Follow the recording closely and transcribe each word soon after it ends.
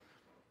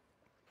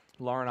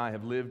Laura and I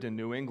have lived in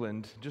New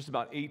England just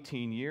about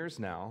 18 years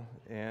now,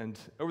 and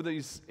over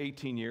these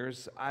 18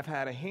 years, I've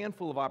had a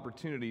handful of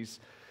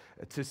opportunities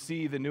to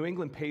see the New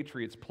England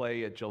Patriots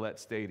play at Gillette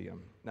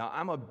Stadium. Now,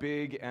 I'm a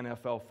big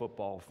NFL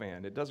football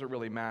fan. It doesn't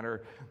really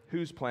matter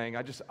who's playing.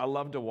 I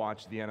love to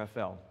watch the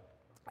NFL.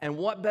 And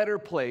what better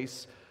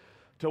place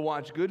to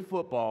watch good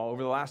football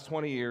over the last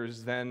 20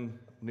 years than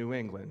New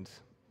England?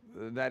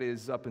 That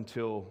is, up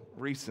until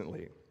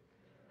recently.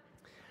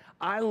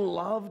 I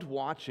loved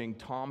watching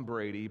Tom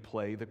Brady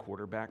play the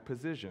quarterback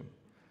position.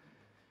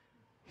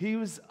 He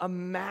was a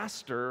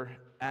master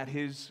at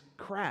his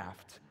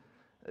craft,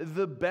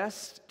 the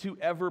best to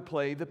ever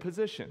play the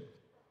position.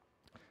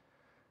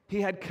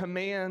 He had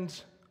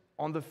command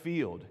on the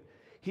field.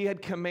 He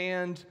had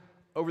command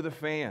over the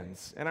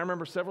fans. And I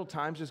remember several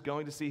times just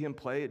going to see him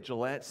play at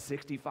Gillette,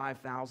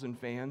 65,000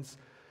 fans,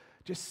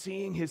 just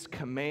seeing his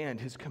command,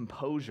 his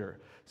composure,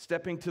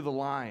 stepping to the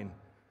line,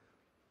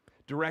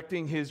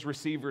 directing his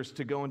receivers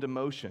to go into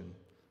motion,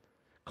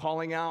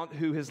 calling out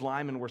who his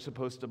linemen were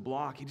supposed to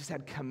block. He just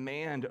had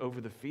command over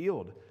the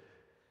field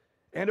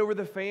and over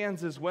the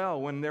fans as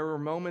well. When there were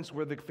moments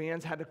where the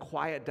fans had to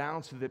quiet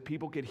down so that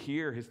people could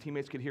hear, his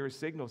teammates could hear his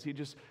signals, he'd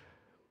just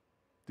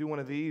do one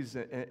of these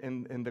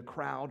and the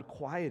crowd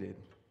quieted.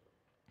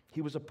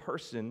 He was a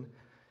person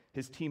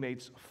his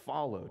teammates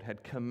followed,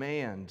 had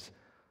command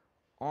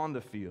on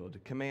the field,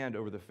 command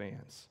over the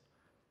fans.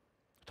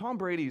 Tom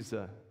Brady's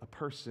a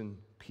person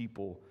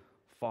people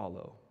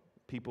follow.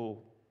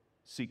 People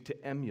seek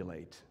to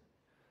emulate.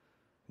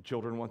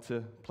 Children want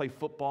to play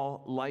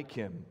football like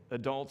him.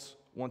 Adults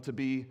want to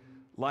be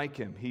like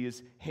him. He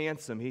is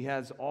handsome. He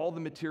has all the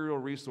material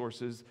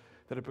resources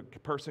that a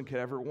person could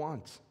ever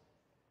want.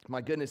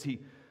 My goodness,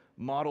 he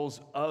models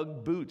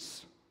UGG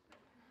boots.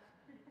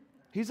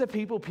 He's a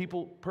people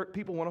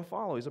want to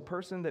follow. He's a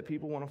person that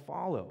people want to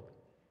follow.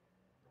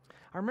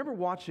 I remember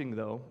watching,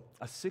 though,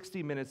 a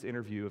 60 Minutes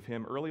interview of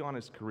him early on in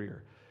his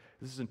career.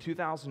 This is in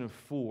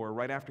 2004,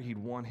 right after he'd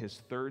won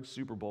his third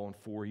Super Bowl in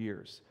 4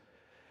 years.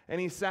 And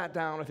he sat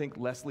down, I think,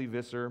 Leslie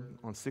Visser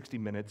on 60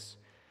 Minutes,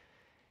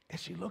 and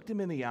she looked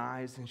him in the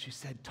eyes and she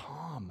said,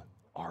 "Tom,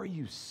 are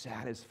you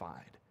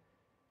satisfied?"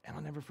 And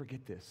I'll never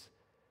forget this.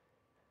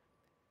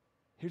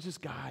 Here's this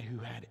guy who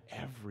had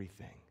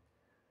everything.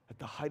 At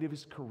the height of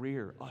his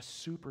career, a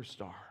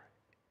superstar.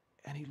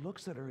 And he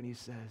looks at her and he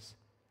says,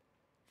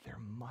 "There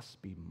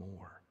must be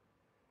more.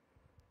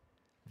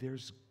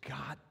 There's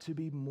got to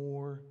be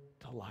more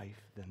to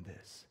life than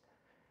this."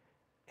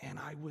 And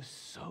I was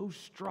so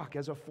struck,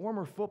 as a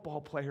former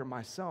football player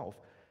myself,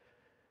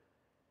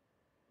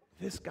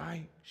 this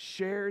guy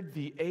shared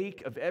the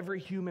ache of every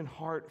human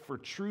heart for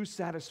true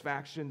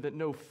satisfaction that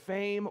no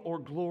fame or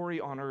glory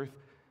on earth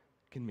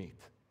can meet.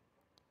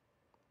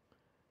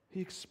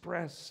 He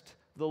expressed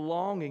the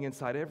longing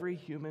inside every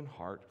human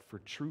heart for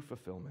true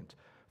fulfillment,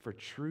 for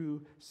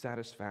true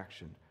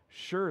satisfaction.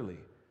 Surely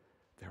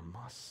there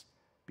must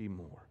be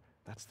more.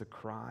 That's the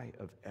cry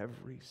of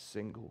every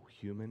single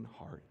human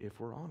heart, if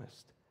we're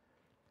honest.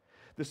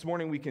 This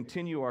morning we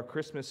continue our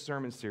Christmas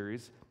sermon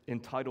series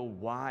entitled,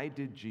 "Why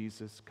Did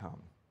Jesus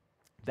Come?"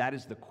 That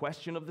is the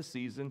question of the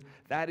season.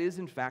 That is,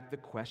 in fact, the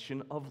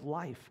question of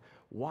life.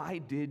 Why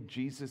did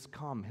Jesus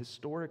come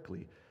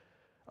historically?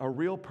 A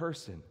real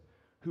person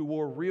who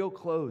wore real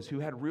clothes, who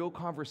had real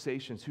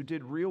conversations, who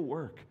did real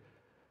work.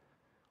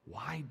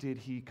 Why did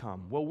he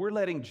come? Well, we're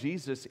letting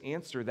Jesus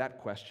answer that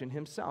question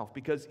himself,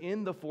 because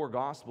in the four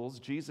Gospels,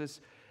 Jesus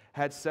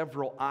had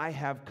several "I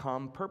have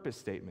come" purpose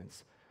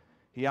statements.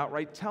 He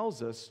outright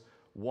tells us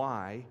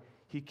why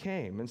he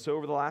came. And so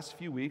over the last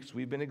few weeks,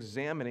 we've been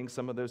examining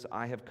some of those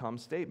 "I have come"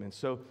 statements.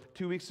 So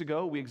 2 weeks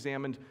ago, we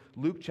examined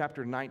Luke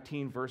chapter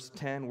 19, verse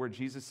 10, where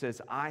Jesus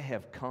says, "I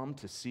have come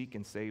to seek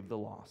and save the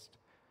lost."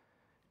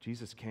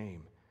 Jesus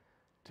came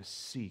to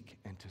seek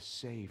and to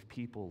save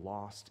people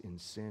lost in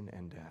sin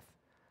and death.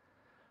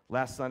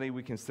 Last Sunday,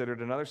 we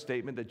considered another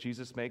statement that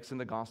Jesus makes in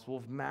the Gospel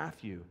of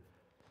Matthew.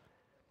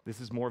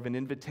 This is more of an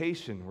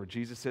invitation where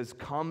Jesus says,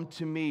 "Come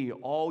to me,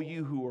 all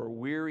you who are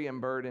weary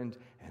and burdened,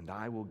 and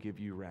I will give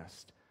you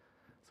rest."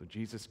 So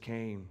Jesus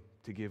came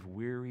to give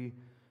weary,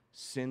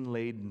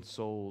 sin-laden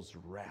souls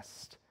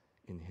rest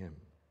in him.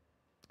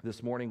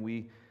 This morning,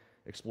 we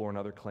explore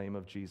another claim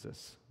of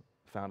Jesus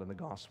found in the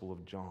Gospel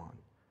of John.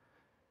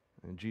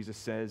 And Jesus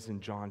says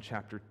in John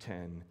chapter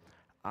 10,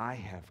 "I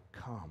have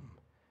come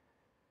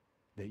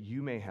that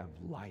you may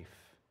have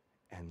life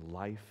and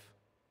life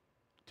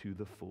to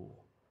the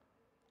full."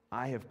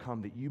 I have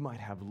come that you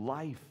might have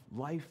life,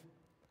 life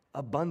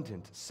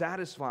abundant,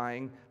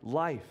 satisfying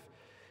life.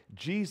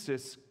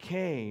 Jesus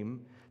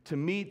came to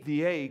meet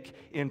the ache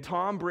in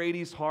Tom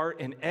Brady's heart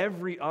and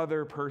every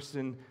other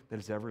person that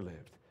has ever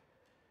lived.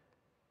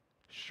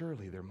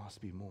 Surely there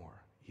must be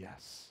more.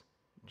 Yes,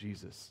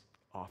 Jesus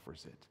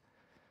offers it.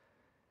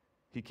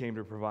 He came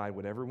to provide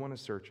what everyone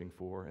is searching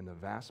for, and the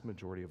vast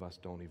majority of us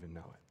don't even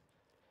know it.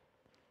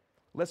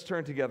 Let's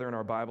turn together in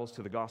our Bibles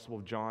to the Gospel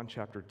of John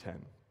chapter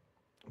 10.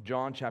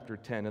 John chapter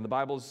 10. In the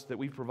Bibles that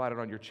we've provided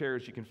on your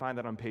chairs, you can find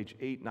that on page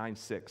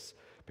 896.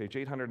 page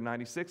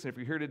 896. And if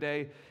you're here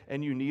today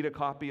and you need a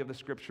copy of the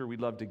Scripture,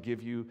 we'd love to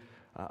give you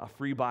a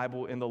free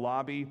Bible in the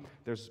lobby.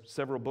 There's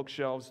several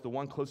bookshelves. The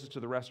one closest to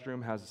the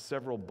restroom has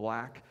several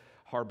black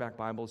hardback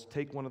Bibles.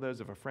 Take one of those.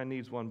 If a friend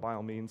needs one, by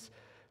all means,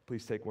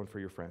 please take one for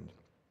your friend.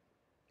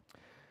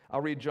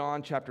 I'll read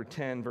John chapter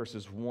 10,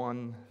 verses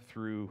 1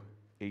 through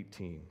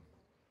 18.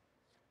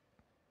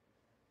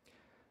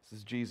 This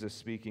is Jesus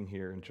speaking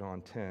here in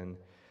John 10.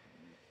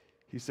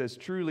 He says,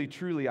 "Truly,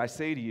 truly, I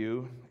say to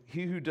you,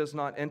 he who does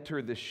not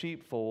enter the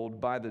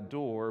sheepfold by the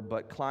door,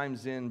 but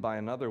climbs in by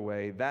another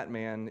way, that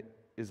man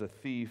is a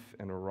thief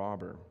and a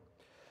robber.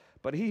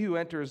 But he who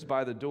enters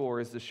by the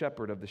door is the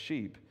shepherd of the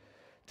sheep.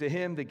 To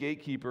him the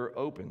gatekeeper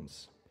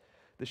opens.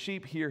 The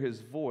sheep hear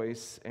his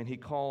voice, and he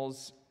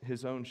calls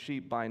his own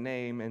sheep by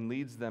name and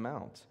leads them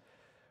out.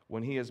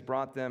 When he has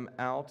brought them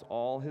out,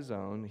 all his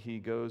own, he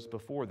goes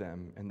before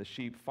them, and the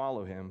sheep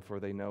follow him, for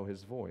they know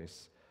his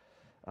voice.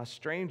 A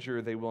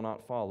stranger they will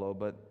not follow,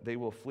 but they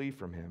will flee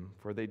from him,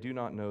 for they do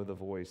not know the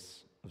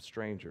voice of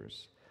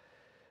strangers."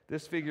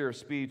 This figure of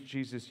speech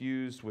Jesus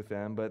used with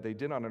them, but they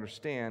did not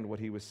understand what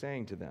he was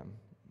saying to them.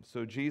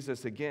 So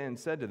Jesus again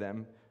said to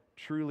them,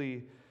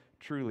 "Truly,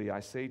 truly, I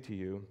say to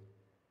you,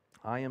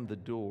 I am the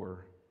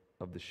door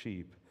of the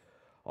sheep.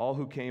 All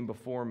who came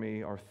before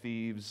me are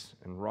thieves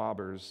and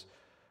robbers,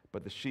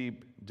 but the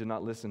sheep did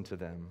not listen to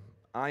them.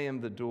 I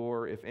am the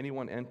door. If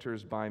anyone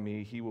enters by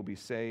me, he will be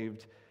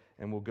saved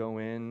and will go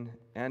in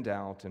and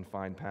out and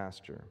find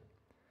pasture.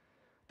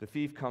 The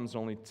thief comes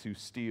only to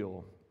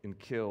steal and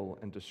kill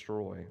and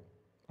destroy.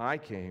 I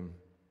came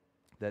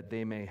that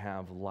they may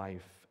have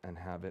life and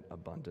have it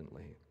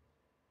abundantly.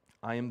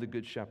 I am the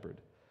good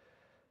shepherd.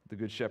 The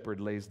good shepherd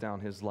lays down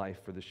his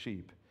life for the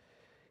sheep.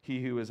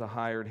 He who is a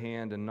hired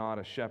hand and not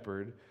a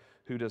shepherd,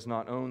 who does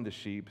not own the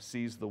sheep,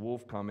 sees the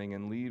wolf coming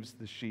and leaves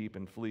the sheep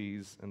and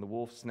flees, and the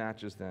wolf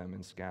snatches them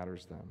and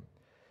scatters them.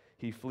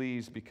 He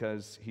flees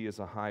because he is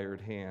a hired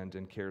hand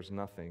and cares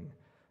nothing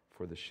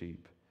for the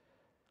sheep.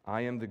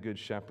 I am the good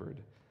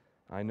shepherd.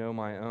 I know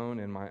my own,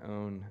 and my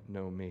own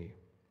know me.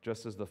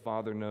 Just as the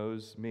Father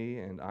knows me,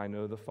 and I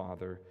know the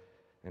Father,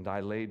 and I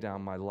lay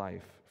down my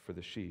life for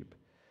the sheep.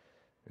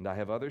 And I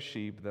have other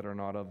sheep that are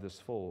not of this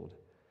fold.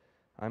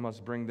 I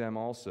must bring them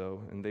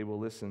also, and they will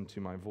listen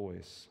to my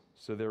voice.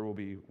 So there will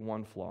be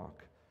one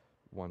flock,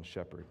 one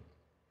shepherd.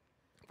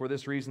 For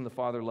this reason the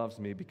Father loves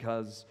me,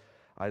 because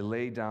I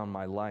lay down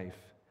my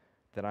life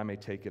that I may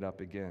take it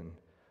up again.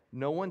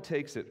 No one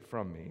takes it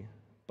from me,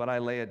 but I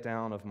lay it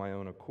down of my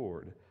own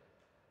accord.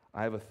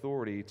 I have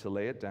authority to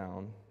lay it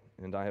down,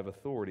 and I have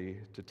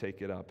authority to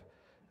take it up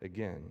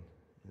again.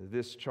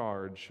 This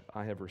charge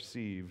I have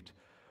received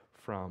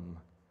from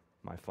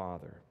my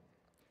Father."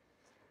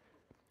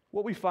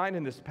 What we find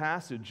in this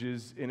passage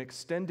is an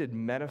extended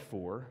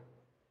metaphor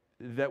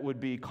that would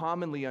be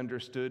commonly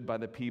understood by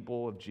the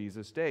people of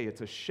Jesus' day.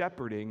 It's a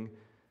shepherding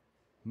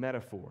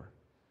metaphor.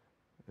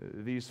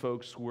 These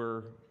folks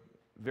were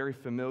very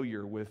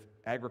familiar with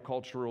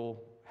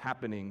agricultural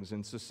happenings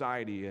in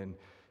society and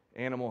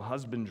animal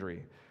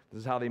husbandry. This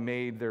is how they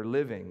made their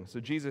living. So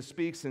Jesus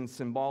speaks in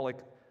symbolic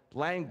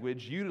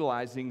language,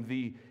 utilizing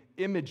the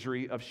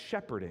imagery of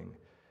shepherding.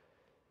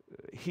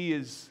 He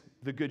is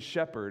the good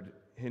shepherd,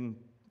 and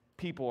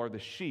people are the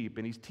sheep,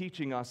 and he's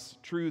teaching us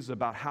truths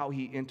about how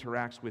he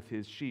interacts with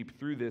his sheep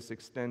through this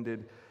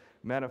extended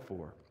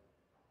metaphor.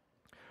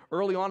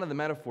 Early on in the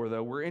metaphor,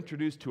 though, we're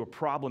introduced to a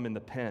problem in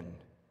the pen,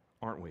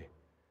 aren't we?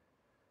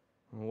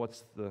 Well,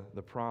 what's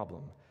the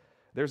problem?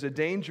 There's a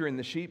danger in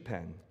the sheep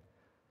pen.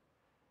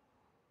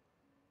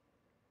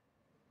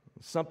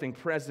 Something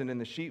present in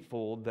the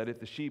sheepfold that if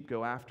the sheep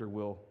go after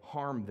will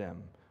harm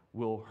them,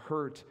 will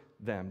hurt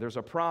them. There's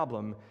a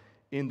problem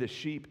in the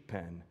sheep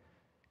pen.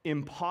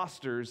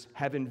 Imposters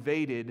have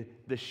invaded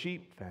the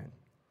sheep pen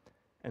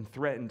and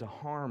threatened to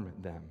harm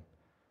them.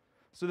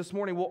 So this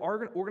morning, we'll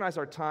organize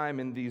our time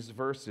in these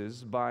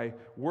verses by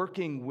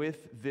working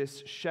with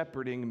this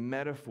shepherding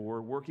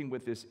metaphor, working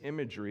with this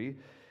imagery.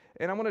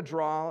 And I want to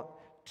draw out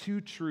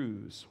two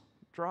truths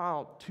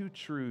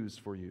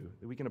for you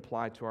that we can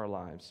apply to our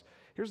lives.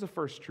 Here's the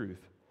first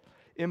truth.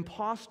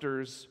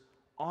 Imposters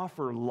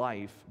offer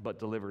life but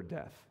deliver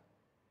death.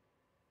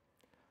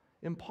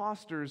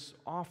 Imposters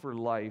offer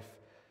life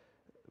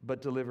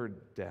but deliver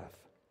death.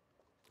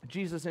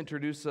 Jesus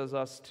introduces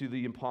us to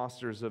the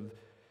imposters of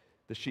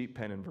the sheep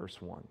pen in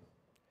verse 1.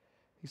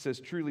 He says,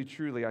 "Truly,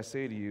 truly, I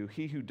say to you,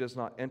 he who does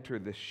not enter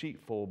the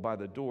sheepfold by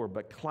the door,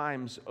 but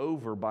climbs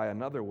over by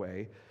another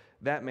way,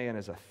 that man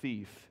is a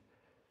thief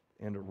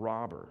and a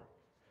robber."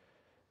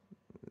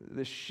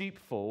 The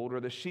sheepfold, or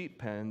the sheep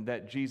pen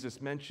that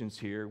Jesus mentions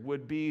here,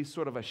 would be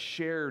sort of a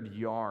shared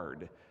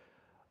yard,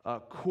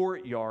 a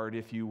courtyard,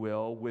 if you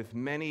will, with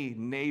many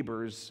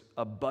neighbors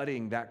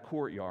abutting that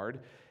courtyard.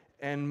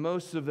 And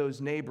most of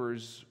those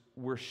neighbors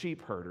were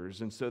sheep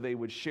herders, and so they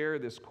would share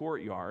this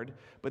courtyard,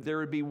 but there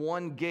would be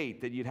one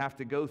gate that you'd have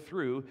to go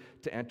through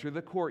to enter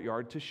the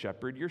courtyard to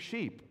shepherd your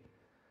sheep.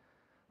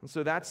 And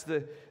so that's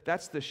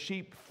the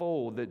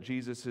sheepfold that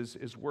Jesus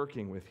is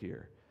working with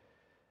here.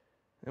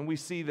 And we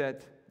see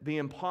that the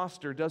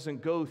imposter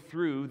doesn't go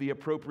through the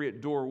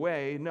appropriate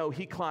doorway. No,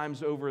 he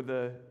climbs over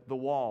the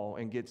wall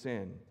and gets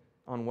in,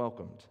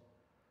 unwelcomed.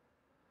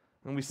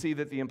 And we see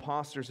that the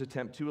imposters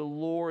attempt to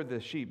allure the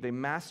sheep. They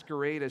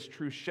masquerade as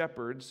true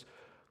shepherds,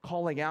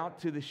 calling out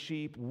to the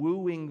sheep,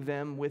 wooing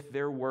them with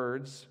their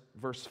words.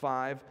 Verse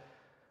 5,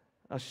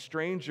 a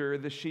stranger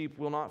the sheep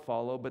will not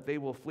follow, but they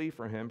will flee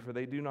from him, for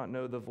they do not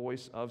know the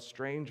voice of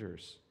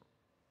strangers.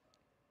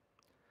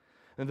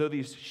 And though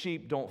these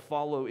sheep don't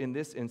follow in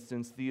this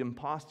instance, the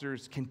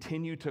imposters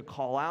continue to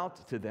call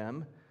out to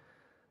them,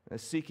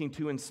 seeking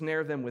to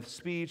ensnare them with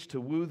speech,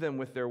 to woo them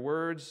with their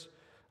words.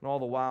 And all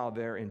the while,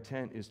 their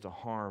intent is to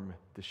harm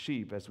the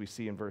sheep, as we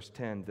see in verse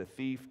 10. The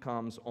thief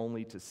comes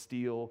only to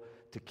steal,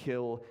 to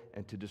kill,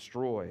 and to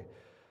destroy.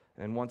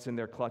 And once in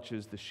their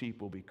clutches, the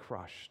sheep will be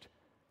crushed.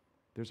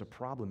 There's a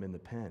problem in the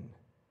pen.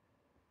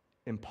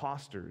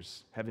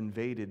 Imposters have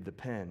invaded the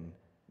pen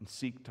and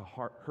seek to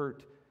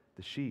hurt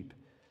the sheep.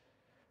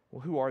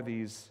 Well, who are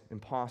these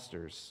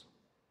imposters?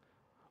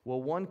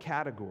 Well, one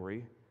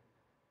category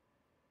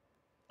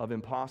of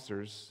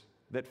imposters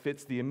that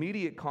fits the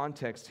immediate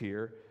context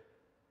here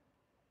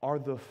are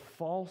the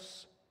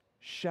false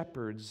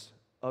shepherds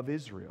of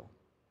Israel,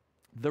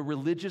 the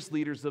religious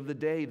leaders of the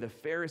day, the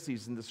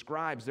Pharisees and the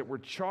scribes that were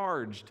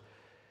charged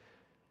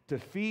to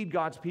feed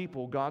God's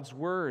people God's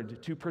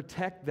word, to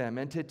protect them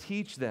and to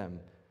teach them,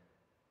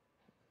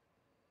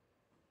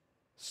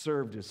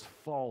 served as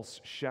false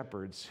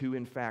shepherds who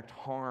in fact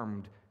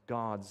harmed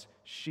God's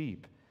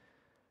sheep.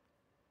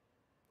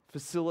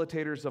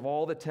 Facilitators of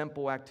all the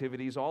temple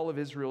activities, all of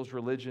Israel's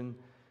religion,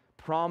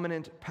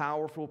 prominent,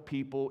 powerful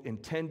people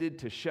intended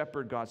to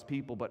shepherd God's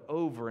people, but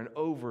over and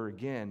over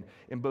again,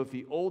 in both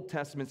the Old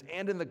Testaments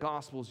and in the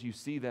Gospels, you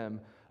see them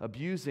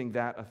abusing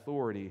that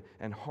authority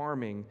and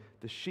harming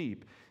the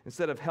sheep.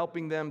 Instead of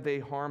helping them, they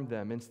harmed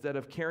them. Instead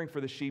of caring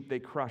for the sheep, they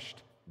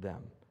crushed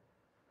them.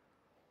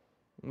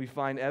 We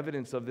find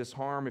evidence of this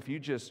harm if you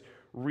just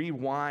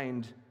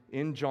rewind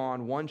in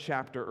John one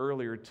chapter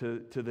earlier to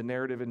the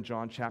narrative in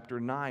John chapter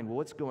 9. Well,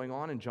 what's going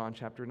on in John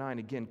chapter 9?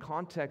 Again,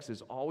 context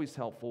is always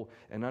helpful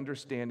in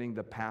understanding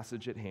the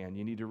passage at hand.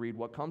 You need to read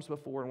what comes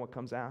before and what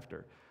comes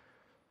after.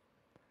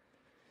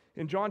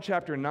 In John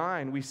chapter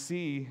 9, we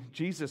see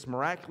Jesus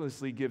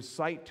miraculously gives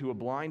sight to a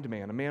blind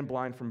man, a man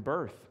blind from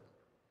birth.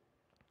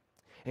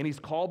 And he's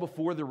called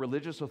before the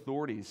religious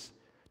authorities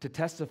to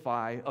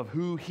testify of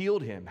who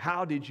healed him.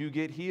 How did you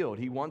get healed?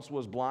 He once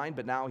was blind,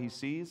 but now he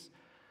sees.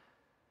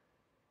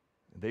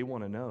 They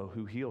want to know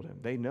who healed him.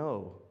 They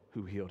know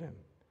who healed him.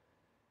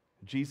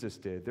 Jesus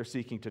did. They're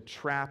seeking to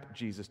trap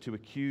Jesus, to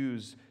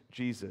accuse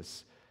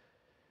Jesus.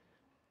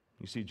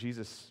 You see,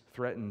 Jesus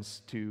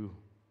threatens to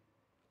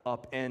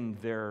upend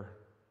their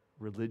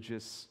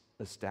religious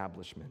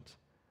establishment.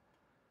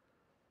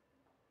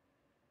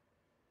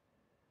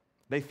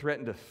 They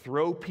threaten to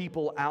throw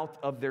people out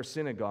of their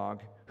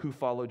synagogue who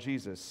follow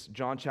Jesus.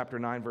 John chapter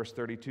 9, verse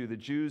 32, the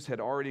Jews had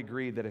already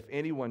agreed that if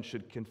anyone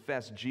should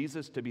confess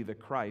Jesus to be the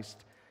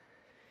Christ,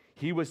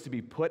 he was to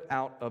be put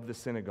out of the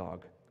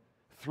synagogue,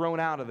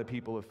 thrown out of the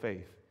people of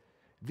faith.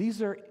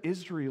 These are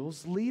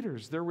Israel's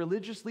leaders. They're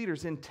religious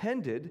leaders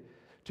intended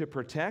to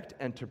protect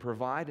and to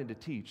provide and to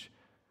teach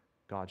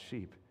God's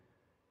sheep.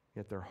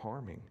 Yet they're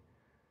harming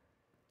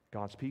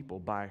God's people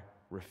by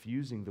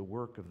refusing the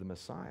work of the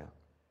Messiah.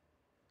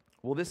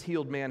 Well, this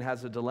healed man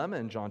has a dilemma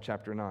in John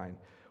chapter 9.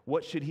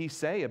 What should he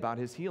say about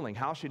his healing?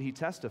 How should he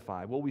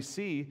testify? Well, we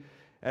see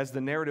as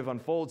the narrative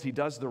unfolds, he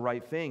does the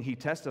right thing. He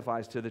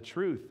testifies to the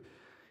truth.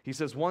 He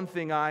says, one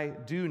thing I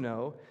do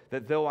know,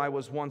 that though I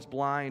was once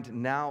blind,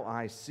 now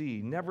I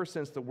see. Never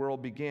since the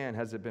world began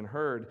has it been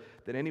heard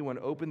that anyone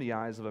opened the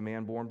eyes of a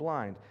man born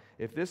blind.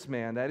 If this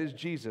man, that is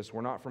Jesus,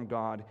 were not from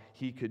God,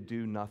 he could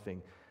do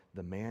nothing.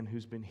 The man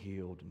who's been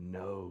healed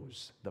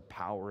knows the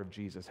power of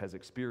Jesus, has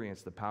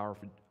experienced the power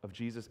of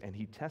Jesus, and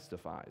he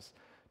testifies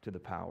to the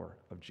power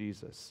of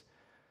Jesus.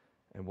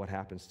 And what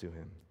happens to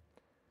him?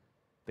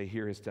 They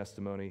hear his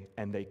testimony,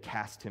 and they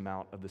cast him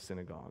out of the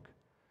synagogue.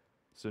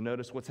 So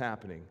notice what's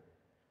happening.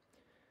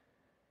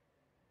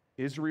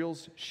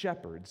 Israel's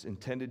shepherds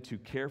intended to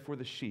care for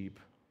the sheep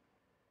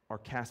are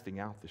casting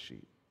out the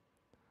sheep,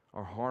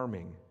 are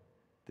harming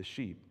the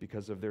sheep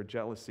because of their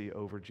jealousy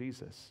over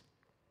Jesus.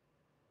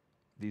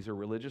 These are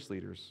religious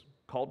leaders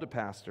called to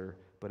pastor,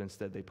 but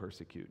instead they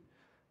persecute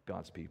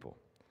God's people.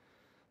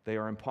 They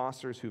are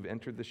imposters who've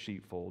entered the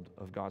sheepfold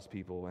of God's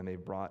people, and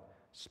they've brought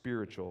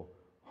spiritual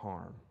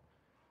harm.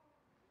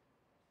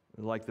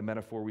 Like the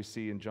metaphor we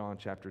see in John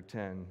chapter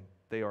 10,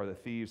 they are the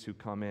thieves who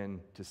come in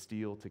to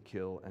steal, to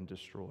kill, and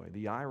destroy.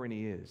 The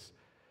irony is,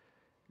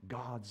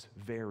 God's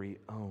very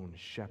own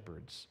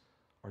shepherds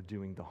are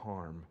doing the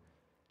harm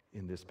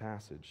in this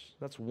passage.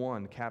 That's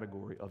one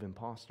category of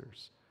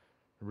imposters,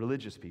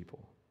 religious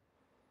people.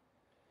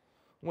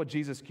 What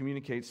Jesus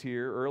communicates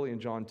here early in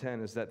John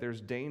 10 is that there's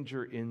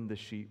danger in the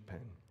sheep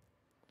pen.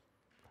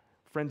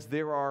 Friends,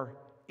 there are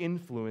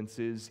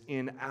influences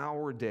in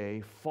our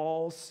day,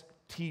 false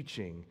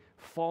teaching,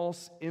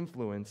 false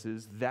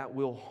influences that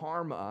will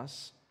harm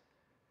us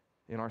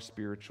in our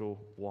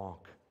spiritual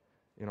walk,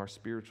 in our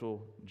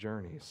spiritual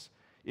journeys.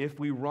 If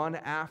we run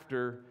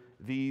after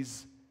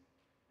these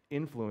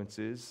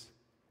influences,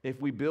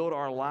 if we build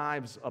our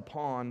lives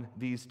upon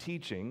these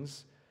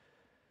teachings,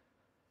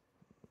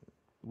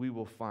 we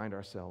will find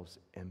ourselves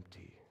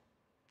empty,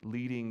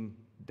 leading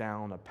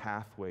down a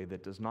pathway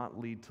that does not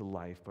lead to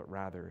life, but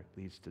rather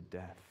leads to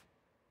death.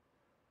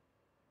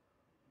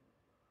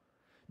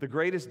 The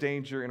greatest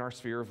danger in our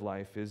sphere of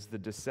life is the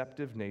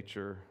deceptive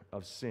nature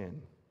of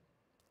sin.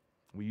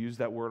 We use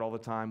that word all the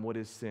time. What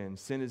is sin?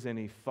 Sin is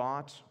any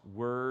thought,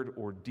 word,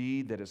 or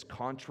deed that is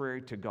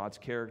contrary to God's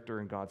character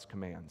and God's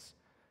commands.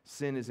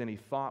 Sin is any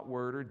thought,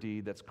 word, or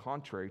deed that's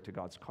contrary to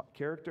God's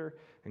character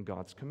and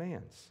God's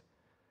commands.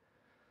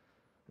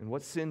 And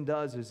what sin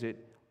does is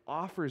it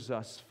offers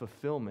us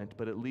fulfillment,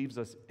 but it leaves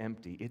us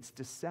empty. It's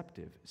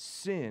deceptive.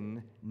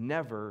 Sin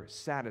never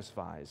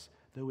satisfies,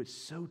 though it's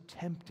so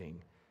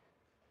tempting,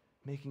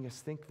 making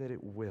us think that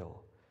it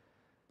will.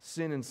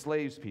 Sin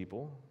enslaves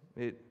people.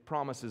 It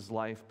promises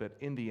life, but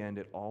in the end,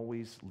 it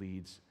always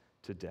leads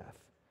to death.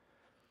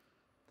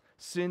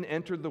 Sin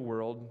entered the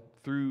world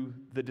through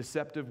the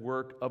deceptive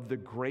work of the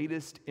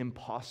greatest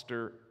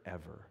imposter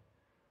ever.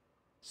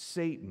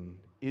 Satan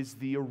is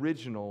the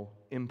original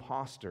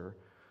imposter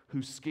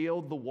who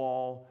scaled the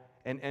wall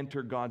and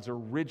entered God's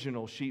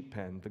original sheep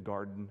pen, the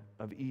Garden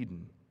of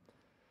Eden.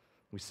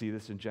 We see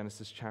this in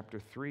Genesis chapter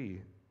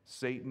 3.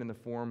 Satan, in the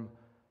form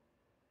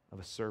of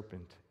a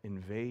serpent,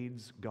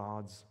 invades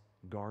God's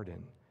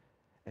garden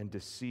and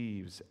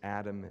deceives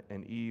Adam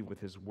and Eve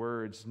with his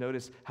words.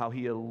 Notice how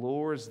he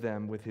allures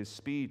them with his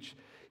speech.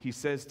 He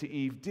says to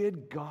Eve,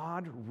 "Did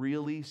God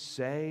really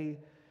say,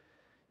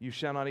 'You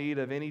shall not eat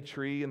of any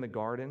tree in the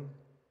garden'?"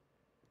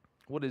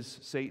 What does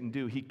Satan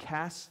do? He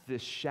casts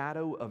this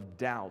shadow of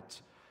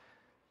doubt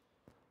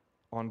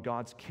on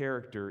God's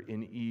character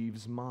in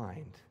Eve's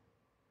mind.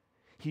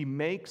 He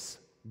makes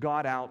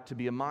God out to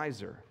be a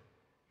miser,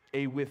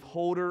 a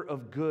withholder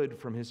of good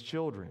from his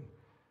children.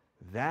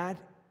 That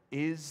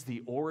is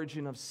the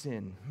origin of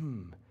sin.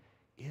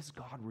 Is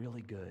God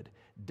really good?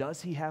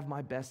 Does he have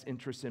my best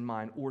interests in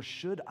mind? Or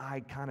should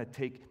I kind of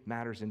take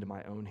matters into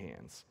my own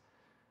hands?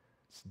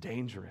 It's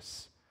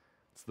dangerous.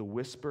 It's the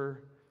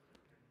whisper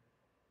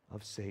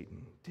of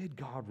Satan. Did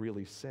God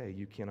really say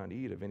you cannot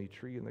eat of any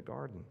tree in the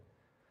garden?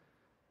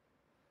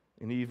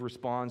 And Eve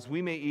responds,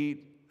 "We may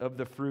eat of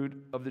the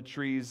fruit of the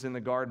trees in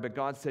the garden, but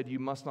God said you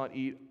must not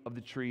eat of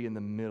the tree in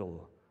the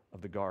middle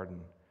of the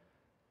garden,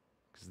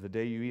 because the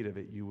day you eat of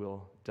it, you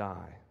will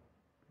die."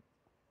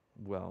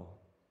 Well,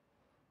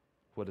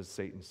 what does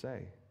Satan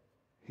say?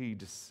 He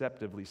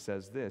deceptively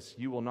says this,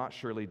 "You will not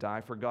surely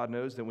die, for God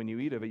knows that when you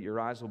eat of it,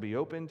 your eyes will be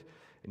opened,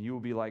 and you will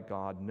be like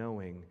God,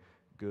 knowing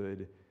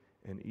good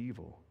and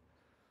evil."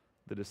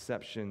 The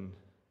deception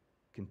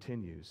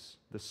continues.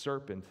 The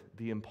serpent,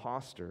 the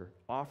imposter,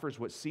 offers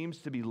what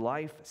seems to be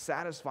life,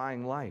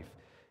 satisfying life.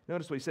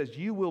 Notice what he says,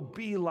 "You will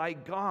be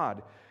like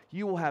God.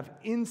 You will have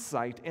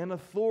insight and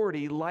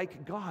authority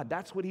like God."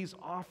 That's what he's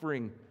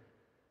offering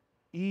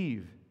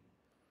Eve.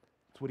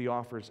 That's what he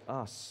offers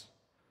us.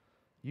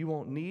 You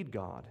won't need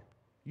God.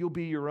 You'll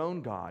be your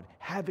own God.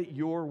 Have it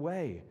your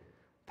way.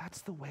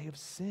 That's the way of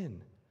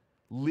sin.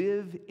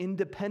 Live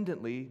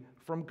independently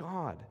from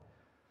God.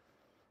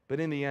 But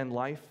in the end,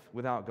 life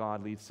without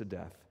God leads to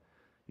death.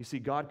 You see,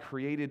 God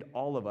created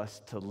all of us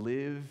to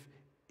live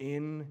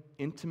in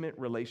intimate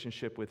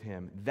relationship with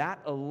him. That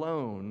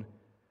alone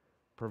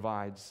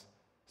provides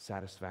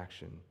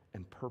satisfaction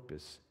and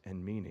purpose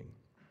and meaning.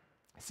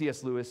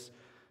 C.S. Lewis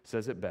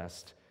says it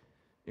best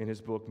in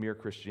his book, Mere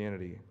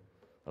Christianity.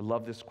 I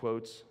love this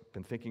quote.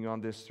 Been thinking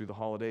on this through the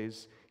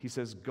holidays. He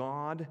says,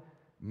 "God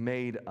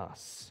made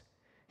us.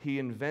 He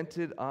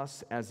invented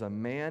us as a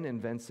man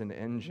invents an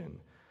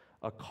engine.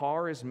 A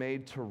car is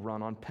made to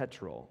run on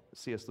petrol."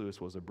 C.S. Lewis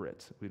was a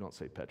Brit. We don't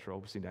say petrol.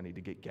 We say I need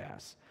to get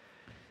gas.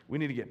 We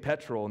need to get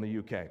petrol in the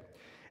UK.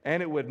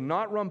 "And it would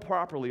not run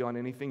properly on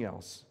anything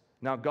else.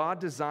 Now, God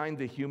designed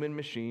the human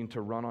machine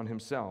to run on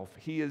himself.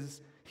 He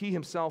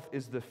himself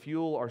is the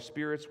fuel our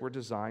spirits were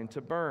designed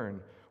to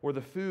burn, or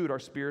the food our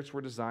spirits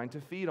were designed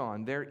to feed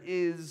on. There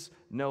is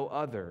no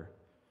other."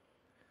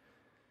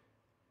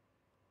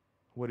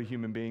 What do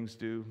human beings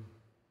do?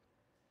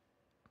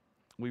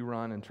 We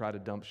run and try to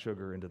dump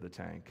sugar into the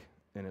tank,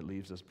 and it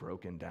leaves us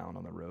broken down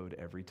on the road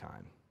every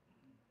time.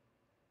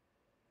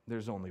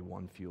 There's only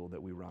one fuel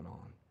that we run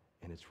on,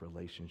 and it's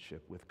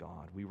relationship with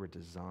God. We were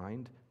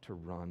designed to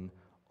run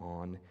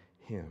on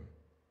him.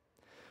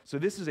 So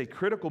this is a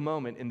critical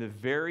moment in the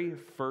very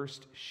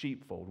first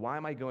sheepfold. Why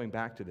am I going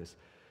back to this?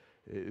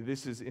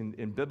 This is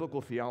in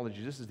biblical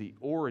theology, this is the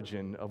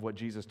origin of what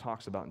Jesus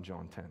talks about in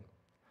John 10.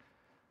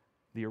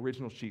 The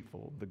original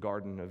sheepfold, the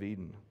Garden of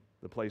Eden,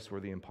 the place where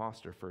the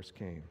imposter first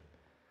came.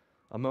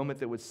 A moment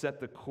that would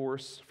set the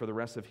course for the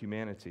rest of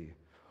humanity.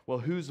 Well,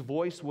 whose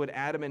voice would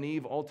Adam and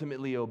Eve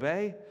ultimately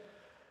obey?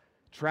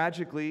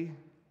 Tragically,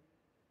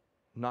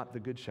 not the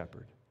good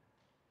shepherd,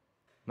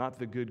 not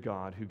the good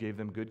God who gave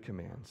them good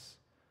commands.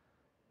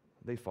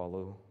 They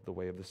follow the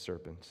way of the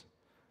serpent.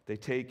 They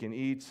take and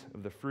eat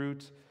of the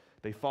fruit.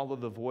 They follow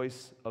the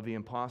voice of the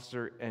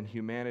imposter, and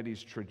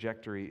humanity's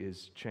trajectory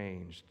is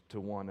changed to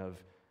one of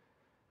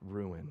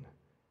ruin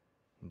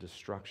and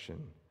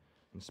destruction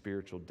and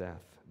spiritual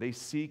death. They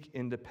seek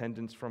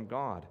independence from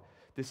God.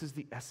 This is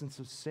the essence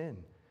of sin.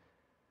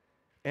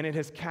 And it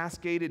has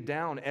cascaded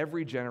down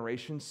every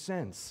generation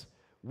since.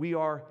 We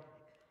are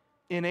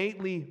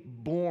innately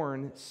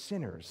born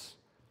sinners.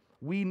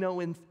 We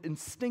know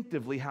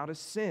instinctively how to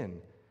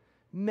sin.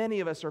 Many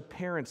of us are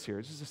parents here.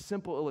 This is a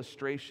simple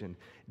illustration.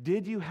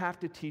 Did you have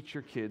to teach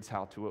your kids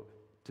how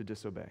to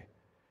disobey?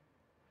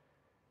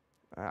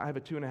 I have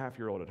a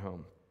 2.5-year-old at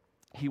home.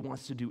 He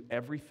wants to do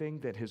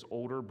everything that his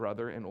older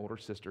brother and older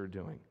sister are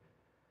doing.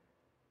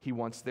 He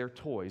wants their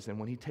toys, and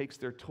when he takes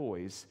their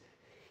toys,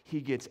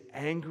 he gets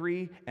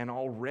angry and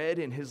all red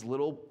in his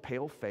little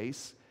pale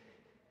face.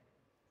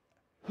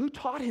 Who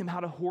taught him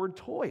how to hoard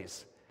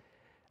toys?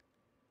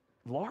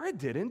 Laura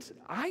didn't.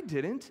 I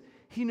didn't.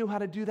 He knew how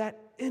to do that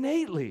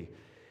innately.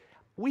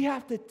 We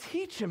have to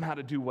teach him how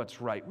to do what's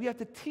right. We have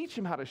to teach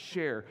him how to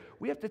share.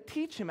 We have to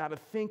teach him how to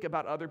think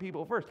about other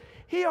people first.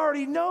 He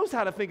already knows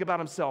how to think about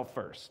himself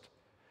first.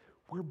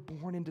 We're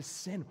born into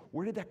sin.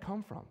 Where did that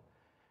come from?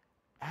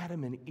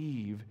 Adam and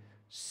Eve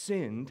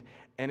sinned,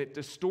 and it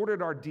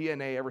distorted our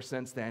DNA ever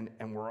since then,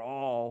 and we're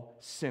all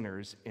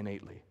sinners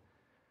innately.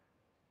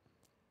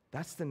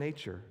 That's the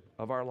nature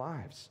of our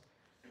lives.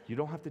 You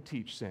don't have to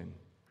teach sin.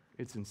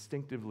 It's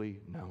instinctively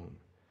known.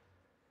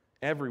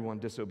 Everyone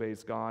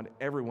disobeys God.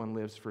 Everyone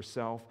lives for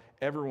self.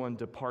 Everyone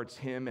departs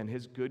Him and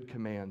His good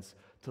commands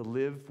to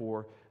live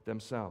for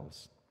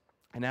themselves.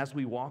 And as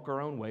we walk our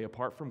own way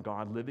apart from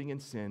God, living in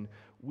sin,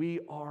 we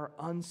are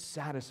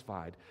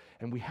unsatisfied.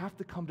 And we have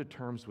to come to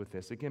terms with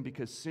this, again,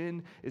 because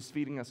sin is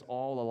feeding us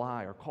all a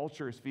lie. Our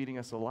culture is feeding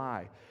us a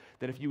lie.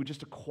 That if you would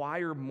just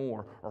acquire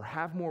more or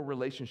have more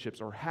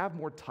relationships or have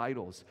more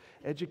titles,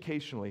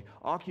 educationally,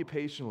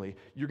 occupationally,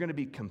 you're going to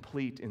be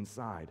complete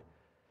inside.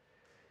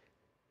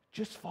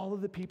 Just follow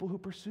the people who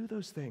pursue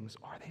those things.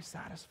 Are they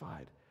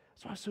satisfied?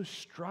 So I was so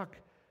struck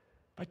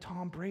by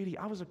Tom Brady.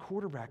 I was a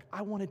quarterback.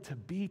 I wanted to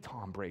be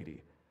Tom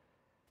Brady,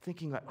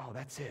 thinking like, oh,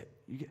 that's it.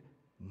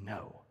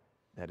 No,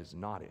 that is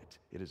not it.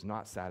 It is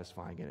not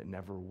satisfying, and it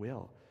never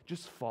will.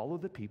 Just follow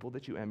the people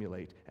that you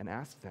emulate and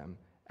ask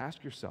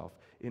yourself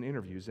in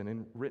interviews and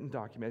in written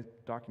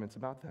documents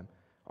about them,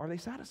 are they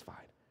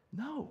satisfied?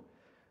 No,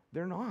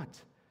 they're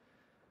not.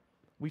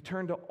 We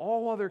turn to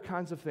all other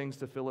kinds of things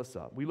to fill us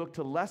up. We look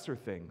to lesser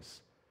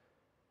things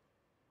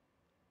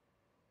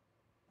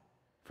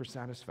for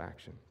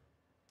satisfaction.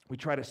 We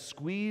try to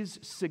squeeze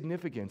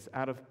significance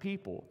out of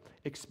people,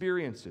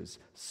 experiences,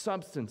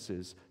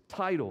 substances,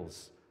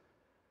 titles,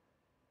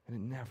 and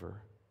it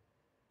never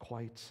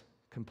quite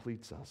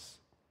completes us.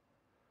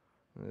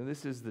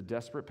 This is the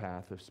desperate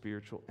path of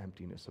spiritual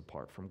emptiness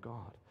apart from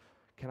God.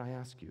 Can I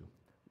ask you,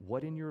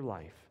 what in your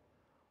life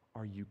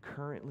are you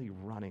currently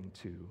running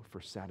to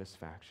for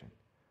satisfaction?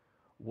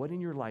 What in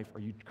your life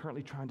are you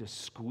currently trying to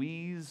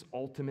squeeze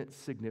ultimate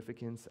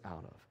significance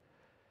out of?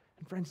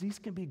 And friends, these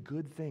can be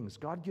good things.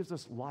 God gives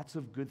us lots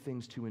of good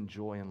things to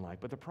enjoy in life,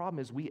 but the problem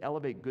is we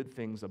elevate good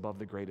things above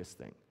the greatest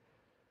thing.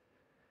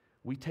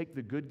 We take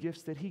the good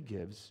gifts that He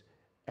gives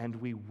and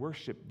we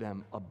worship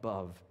them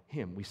above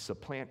Him. We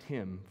supplant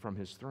Him from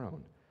His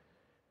throne.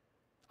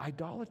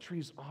 Idolatry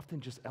is often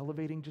just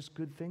elevating just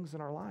good things in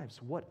our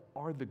lives. What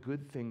are the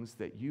good things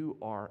that you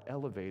are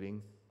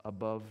elevating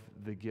above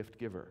the gift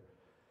giver?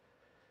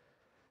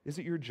 Is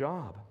it your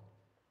job?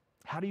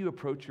 How do you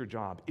approach your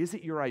job? Is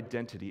it your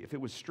identity? If it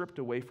was stripped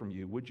away from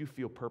you, would you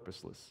feel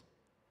purposeless?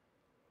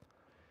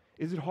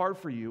 Is it hard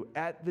for you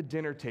at the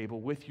dinner table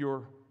with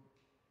your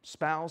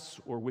spouse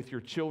or with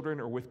your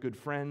children or with good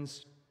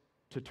friends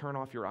to turn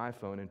off your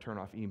iPhone and turn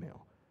off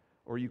email?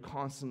 Or are you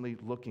constantly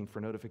looking for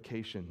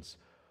notifications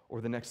or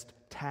the next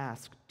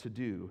task to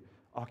do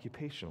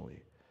occupationally?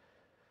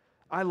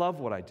 I love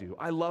what I do.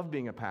 I love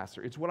being a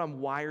pastor. It's what I'm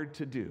wired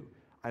to do.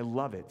 I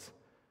love it.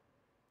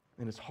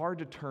 And it's hard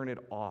to turn it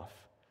off.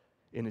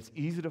 And it's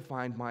easy to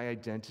find my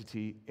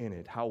identity in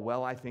it, how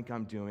well I think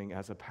I'm doing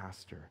as a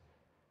pastor.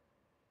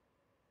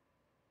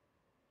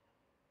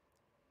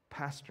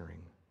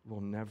 Pastoring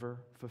will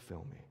never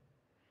fulfill me.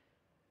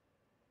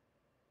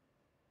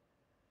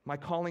 My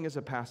calling as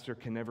a pastor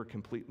can never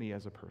complete me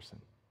as a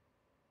person.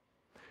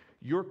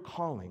 Your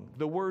calling,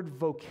 the word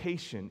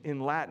vocation in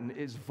Latin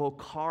is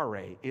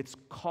vocare. It's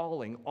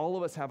calling. All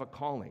of us have a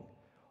calling.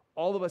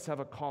 All of us have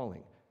a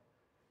calling.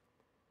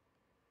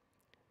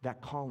 That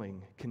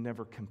calling can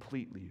never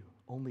complete you.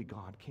 Only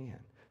God can.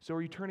 So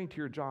are you turning to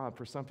your job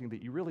for something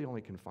that you really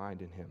only can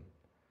find in Him?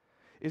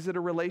 Is it a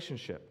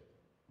relationship,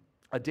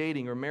 a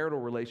dating or marital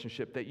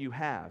relationship that you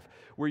have,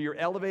 where you're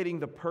elevating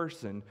the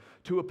person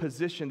to a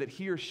position that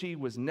he or she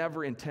was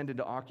never intended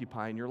to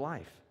occupy in your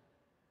life?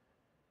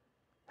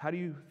 How do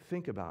you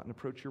think about and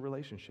approach your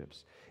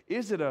relationships?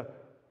 Is it a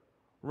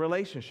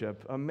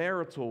relationship, a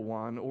marital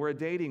one or a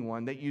dating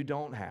one that you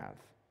don't have,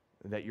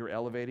 that you're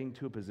elevating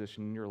to a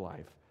position in your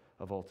life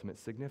of ultimate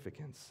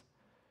significance?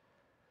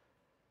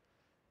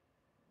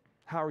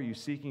 How are you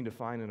seeking to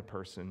find in a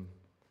person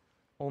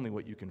only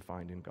what you can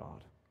find in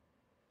God.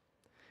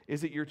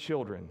 Is it your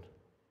children?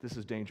 This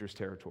is dangerous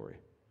territory.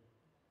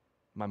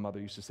 My mother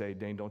used to say,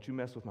 Dane, don't you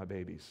mess with my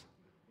babies.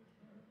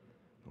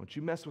 Don't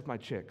you mess with my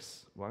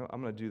chicks. Well,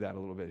 I'm going to do that a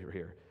little bit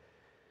here.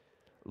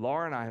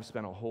 Laura and I have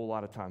spent a whole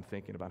lot of time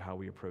thinking about how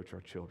we approach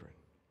our children.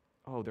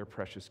 Oh, they're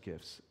precious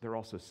gifts. They're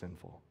also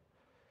sinful.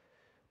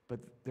 But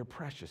they're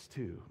precious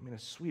too. I mean,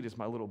 as sweet as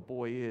my little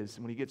boy is,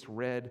 when he gets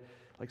red,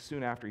 like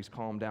soon after he's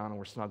calmed down and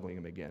we're snuggling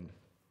him again.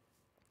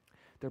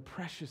 They're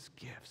precious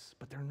gifts,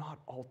 but they're not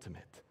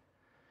ultimate.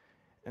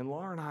 And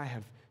Laura and I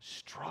have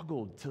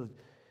struggled to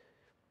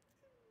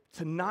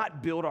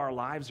not build our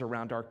lives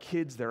around our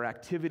kids, their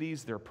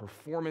activities, their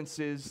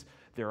performances,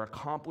 their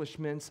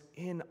accomplishments.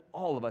 In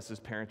all of us as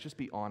parents, just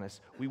be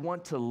honest, we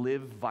want to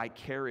live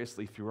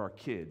vicariously through our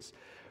kids,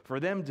 for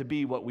them to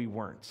be what we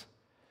weren't,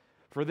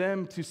 for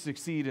them to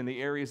succeed in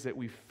the areas that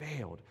we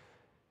failed.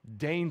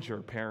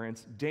 Danger,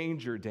 parents,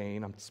 danger,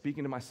 Dane. I'm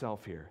speaking to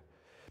myself here.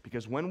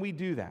 Because when we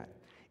do that,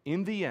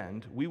 in the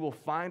end, we will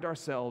find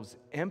ourselves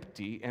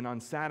empty and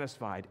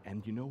unsatisfied.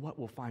 And you know what?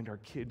 We'll find our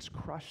kids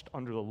crushed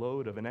under the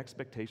load of an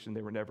expectation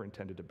they were never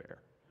intended to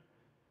bear.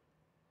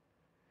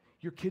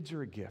 Your kids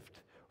are a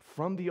gift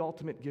from the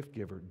ultimate gift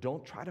giver.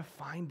 Don't try to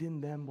find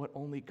in them what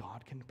only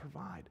God can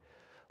provide.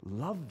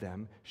 Love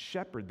them,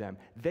 shepherd them.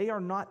 They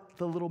are not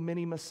the little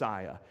mini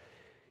Messiah.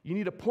 You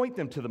need to point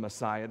them to the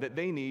Messiah that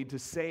they need to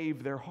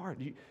save their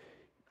heart.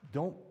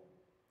 Don't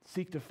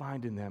seek to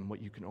find in them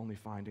what you can only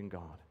find in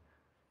God.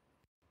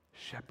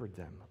 Shepherd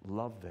them,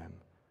 love them,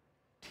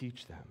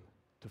 teach them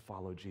to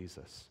follow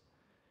Jesus.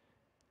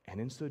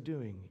 And in so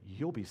doing,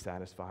 you'll be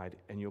satisfied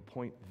and you'll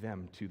point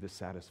them to the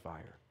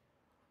satisfier.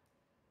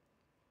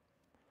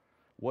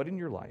 What in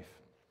your life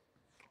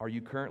are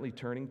you currently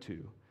turning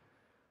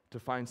to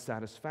find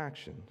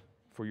satisfaction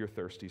for your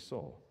thirsty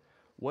soul?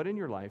 What in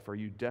your life are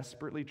you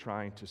desperately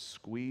trying to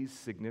squeeze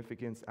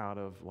significance out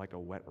of like a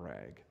wet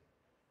rag?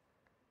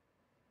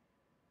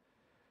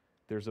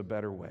 There's a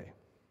better way.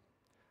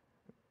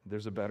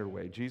 There's a better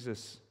way.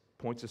 Jesus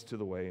points us to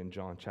the way in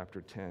John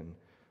chapter 10,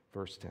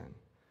 verse 10.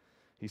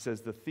 He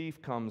says, "The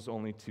thief comes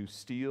only to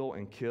steal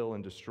and kill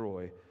and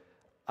destroy.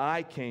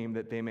 I came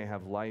that they may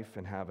have life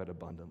and have it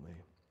abundantly."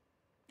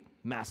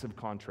 Massive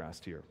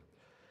contrast here.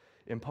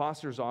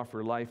 Imposters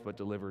offer life but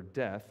deliver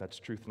death. That's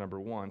truth number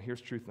one.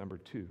 Here's truth number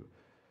two.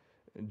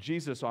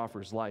 Jesus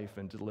offers life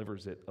and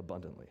delivers it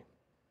abundantly.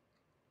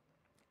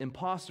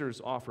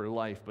 Imposters offer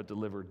life but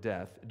deliver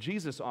death.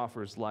 Jesus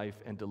offers life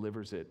and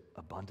delivers it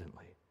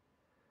abundantly.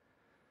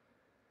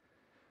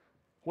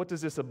 What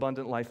does this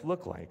abundant life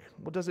look like?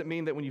 What does it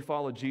mean that when you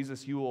follow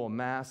Jesus, you will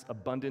amass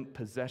abundant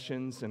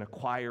possessions and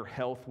acquire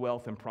health,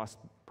 wealth, and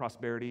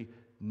prosperity?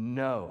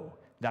 No,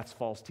 that's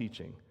false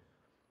teaching.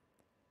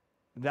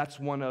 That's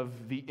one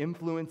of the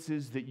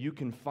influences that you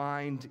can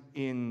find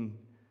in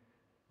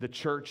the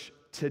church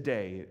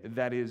today.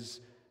 That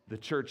is the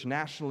church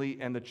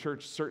nationally and the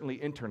church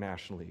certainly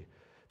internationally.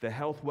 The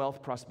health,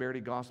 wealth,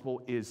 prosperity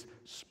gospel is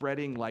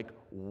spreading like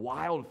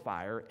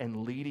wildfire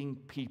and leading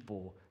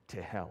people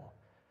to hell,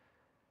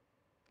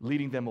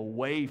 leading them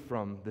away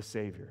from the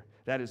Savior.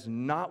 That is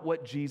not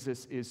what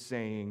Jesus is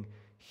saying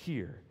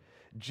here.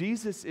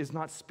 Jesus is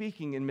not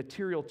speaking in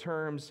material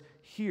terms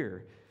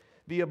here.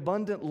 The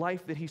abundant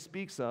life that he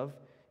speaks of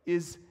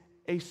is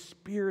a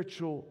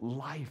spiritual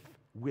life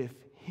with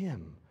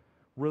him,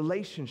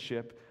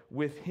 relationship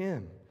with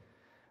him.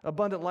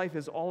 Abundant life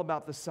is all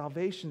about the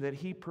salvation that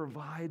he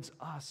provides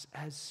us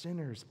as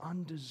sinners,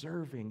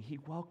 undeserving. He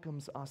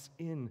welcomes us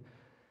in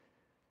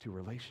to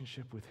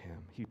relationship with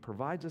him. He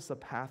provides us a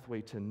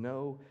pathway to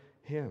know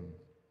him.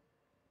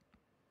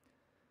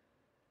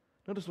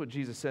 Notice what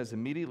Jesus says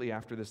immediately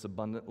after this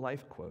abundant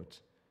life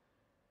quote.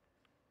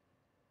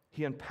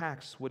 He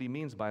unpacks what he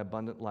means by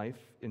abundant life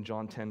in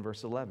John 10,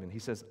 verse 11. He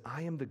says,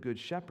 "I am the good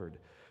shepherd.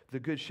 The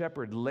good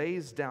shepherd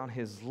lays down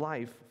his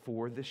life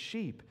for the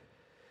sheep."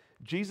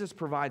 Jesus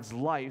provides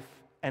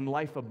life and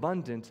life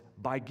abundant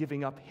by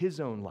giving up his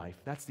own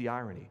life. That's the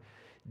irony.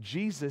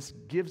 Jesus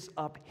gives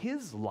up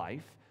his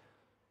life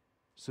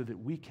so that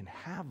we can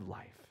have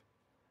life.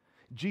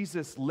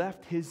 Jesus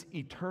left his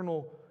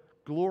eternal,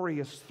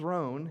 glorious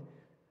throne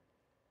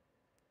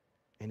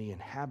and he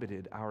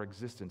inhabited our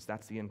existence.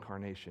 That's the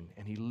incarnation.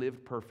 And he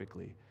lived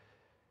perfectly.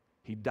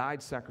 He died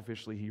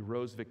sacrificially. He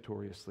rose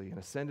victoriously and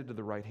ascended to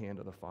the right hand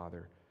of the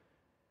Father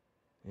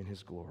in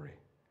his glory.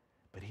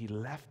 But he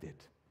left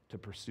it to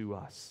pursue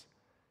us.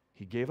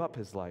 He gave up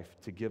his life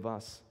to give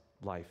us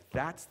life.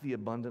 That's the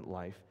abundant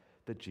life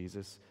that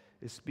Jesus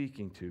is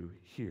speaking to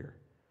here.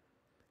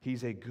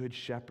 He's a good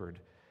shepherd.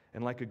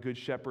 And like a good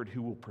shepherd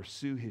who will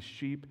pursue his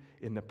sheep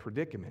in the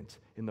predicament,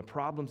 in the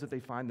problems that they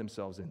find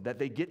themselves in, that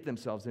they get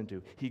themselves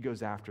into, he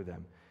goes after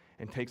them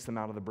and takes them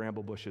out of the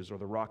bramble bushes or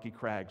the rocky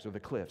crags or the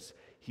cliffs.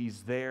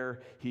 He's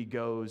there, he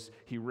goes,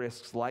 he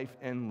risks life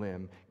and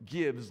limb,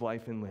 gives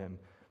life and limb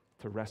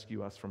to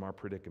rescue us from our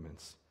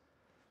predicaments.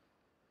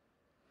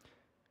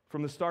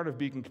 From the start of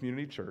Beacon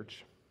Community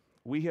Church,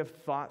 we have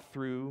thought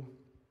through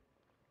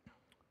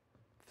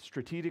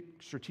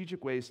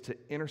strategic ways to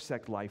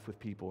intersect life with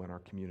people in our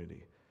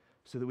community.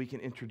 so that we can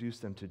introduce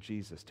them to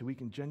Jesus, so we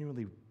can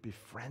genuinely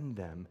befriend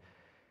them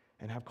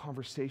and have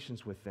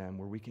conversations with them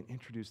where we can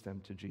introduce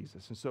them to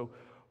Jesus. And so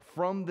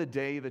from the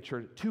day the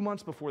church, 2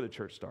 months before the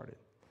church started,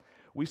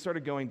 we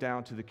started going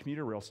down to the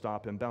commuter rail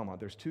stop in Belmont.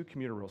 There's 2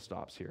 commuter rail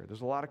stops here.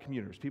 There's a lot of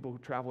commuters, people who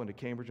travel into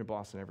Cambridge and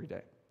Boston every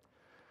day.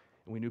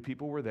 And we knew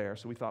people were there,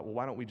 so we thought, well,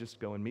 why don't we just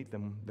go and meet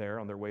them there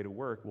on their way to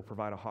work? We'll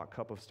provide a hot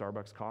cup of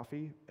Starbucks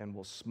coffee, and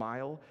we'll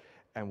smile,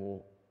 and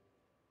we'll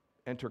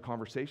enter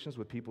conversations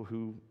with people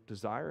who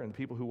desire, and the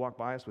people who walk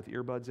by us with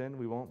earbuds in,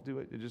 we won't do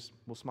it.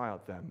 We'll smile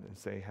at them and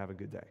say, have a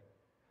good day.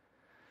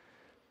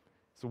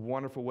 It's a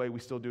wonderful way. We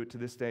still do it to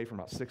this day from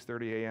about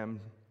 6:30 a.m.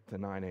 to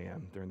 9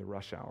 a.m. during the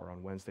rush hour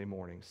on Wednesday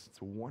mornings.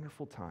 It's a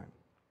wonderful time.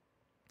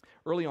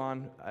 Early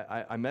on,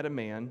 I met a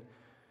man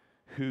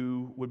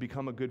who would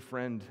become a good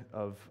friend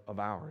of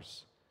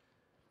ours.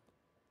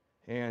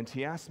 And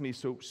he asked me,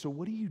 so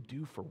what do you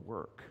do for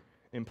work?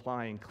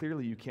 Implying,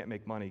 clearly you can't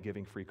make money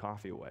giving free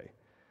coffee away.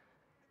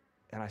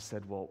 And I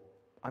said, well,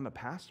 I'm a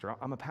pastor.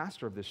 I'm a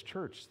pastor of this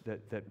church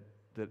that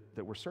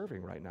we're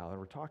serving right now, that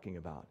we're talking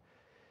about.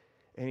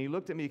 And he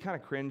looked at me, kind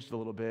of cringed a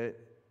little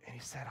bit, and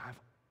he said,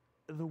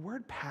 the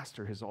word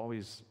pastor has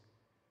always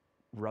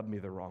rubbed me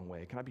the wrong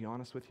way. Can I be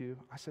honest with you?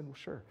 I said, well,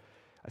 sure.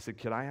 I said,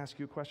 could I ask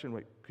you a question?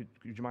 Wait, could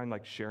you mind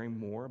sharing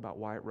more about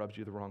why it rubs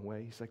you the wrong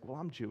way? He's like, well,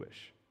 I'm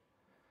Jewish.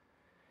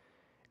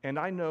 And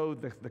I know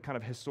the kind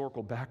of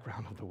historical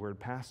background of the word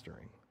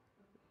pastoring.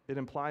 It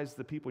implies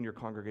the people in your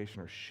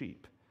congregation are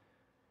sheep,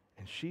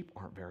 and sheep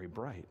aren't very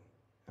bright.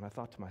 And I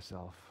thought to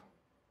myself,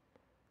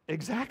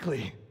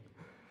 exactly.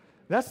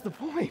 That's the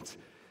point.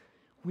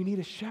 We need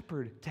a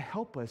shepherd to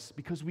help us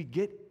because we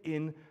get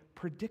in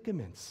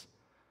predicaments.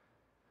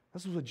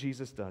 This is what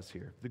Jesus does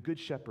here. The good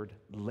shepherd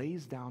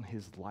lays down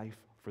his life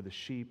for the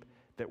sheep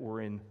that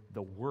were in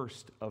the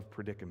worst of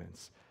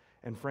predicaments.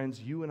 And friends,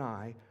 you and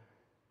I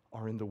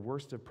are in the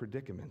worst of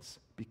predicaments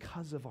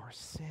because of our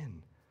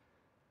sin.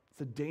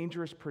 It's a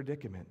dangerous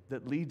predicament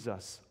that leads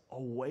us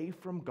away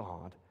from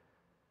God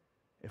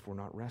if we're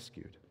not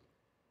rescued.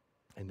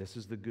 And this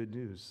is the good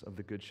news of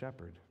the good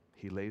shepherd.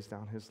 He lays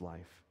down his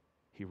life.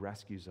 He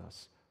rescues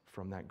us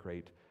from that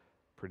great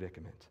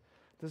predicament.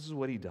 This is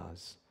what he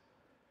does.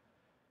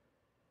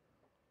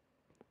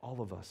 All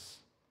of us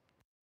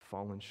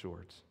fallen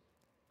short.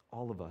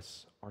 All of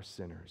us are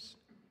sinners,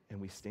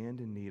 and we stand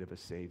in need of a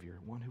Savior,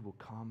 one who will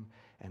come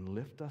and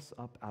lift us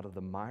up out of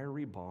the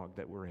miry bog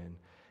that we're in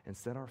and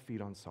set our feet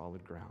on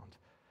solid ground.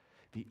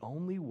 The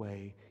only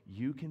way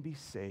you can be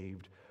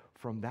saved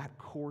from that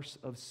course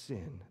of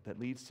sin that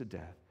leads to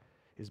death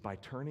is by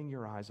turning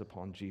your eyes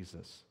upon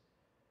Jesus,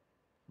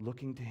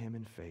 looking to him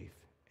in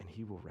faith, and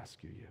he will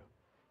rescue you.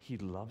 He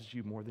loves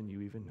you more than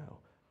you even know.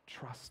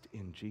 Trust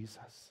in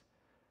Jesus.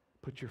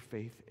 Put your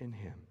faith in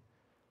him,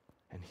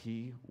 and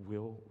he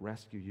will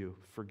rescue you,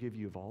 forgive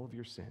you of all of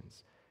your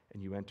sins,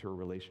 and you enter a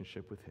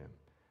relationship with him.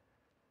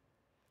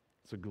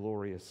 It's a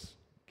glorious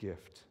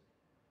gift,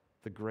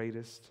 the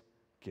greatest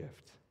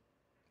gift.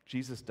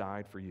 Jesus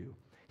died for you.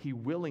 He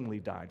willingly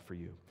died for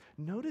you.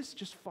 Notice,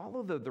 just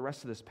follow the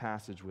rest of this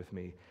passage with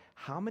me.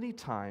 How many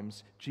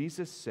times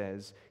Jesus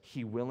says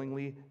he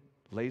willingly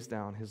lays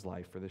down his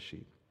life for the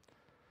sheep?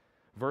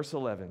 Verse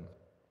 11,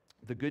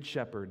 the good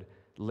shepherd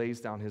lays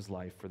down his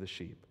life for the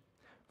sheep.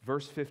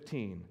 Verse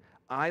 15,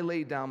 I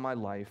lay down my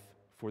life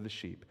for the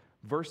sheep.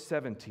 Verse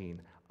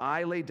 17,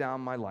 I lay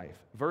down my life.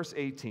 Verse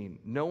 18,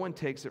 no one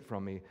takes it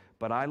from me,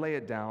 but I lay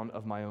it down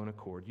of my own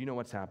accord. You know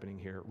what's happening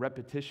here.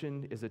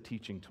 Repetition is a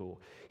teaching tool.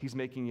 He's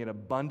making it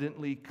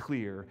abundantly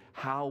clear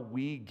how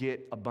we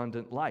get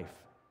abundant life.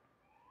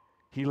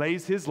 He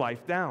lays his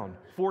life down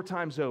 4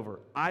 times over.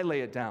 I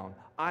lay it down.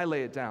 I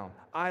lay it down.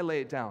 I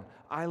lay it down.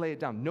 I lay it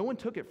down. No one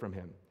took it from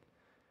him.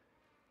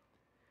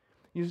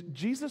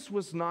 Jesus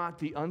was not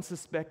the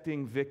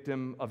unsuspecting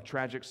victim of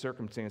tragic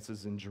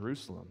circumstances in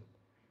Jerusalem.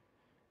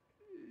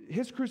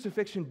 His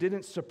crucifixion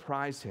didn't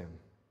surprise him.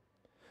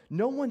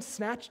 No one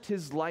snatched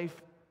his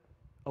life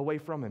away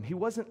from him. He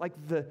wasn't like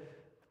the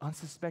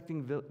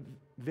unsuspecting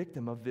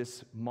victim of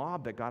this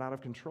mob that got out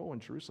of control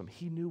in Jerusalem.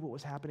 He knew what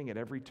was happening at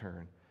every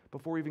turn.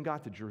 Before he even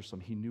got to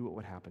Jerusalem, he knew what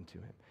would happen to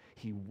him.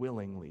 He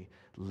willingly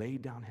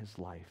laid down his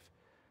life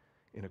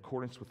in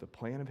accordance with the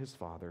plan of his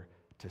Father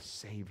to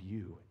save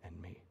you and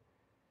me.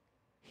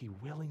 He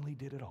willingly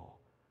did it all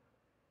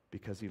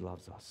because he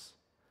loves us.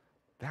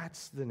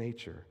 That's the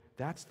nature,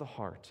 that's the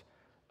heart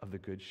of the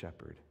Good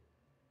Shepherd.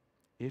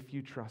 If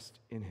you trust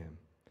in him,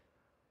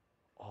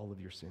 all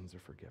of your sins are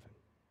forgiven.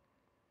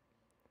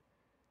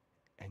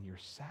 And you're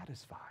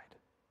satisfied.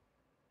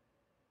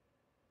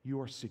 You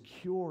are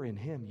secure in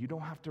him. You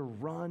don't have to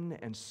run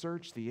and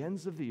search the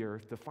ends of the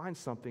earth to find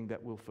something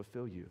that will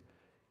fulfill you.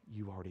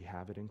 You already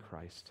have it in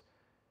Christ.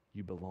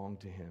 You belong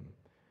to him.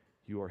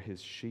 You are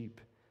his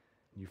sheep.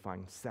 You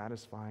find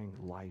satisfying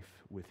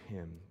life with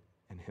him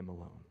and him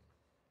alone.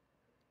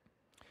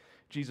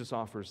 Jesus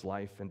offers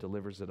life and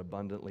delivers it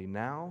abundantly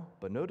now,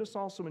 but notice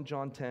also in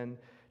John 10,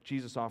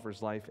 Jesus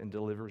offers life and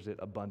delivers it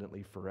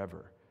abundantly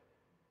forever.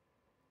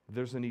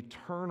 There's an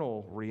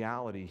eternal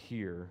reality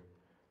here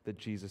that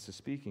Jesus is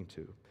speaking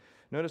to.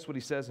 Notice what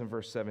he says in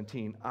verse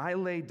 17. I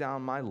lay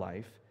down my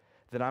life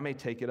that I may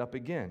take it up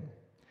again.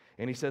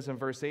 And he says in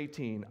verse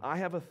 18, I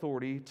have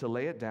authority to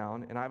lay it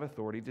down, and I have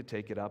authority to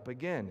take it up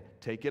again.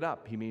 Take it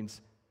up. He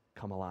means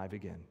come alive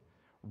again.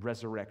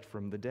 Resurrect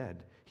from the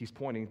dead. He's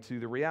pointing to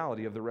the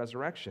reality of the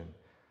resurrection.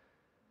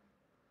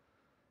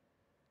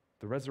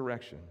 The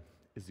resurrection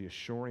is the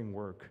assuring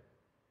work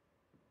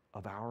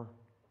of our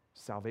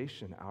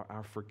salvation,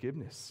 our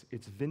forgiveness.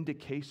 It's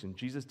vindication.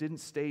 Jesus didn't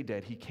stay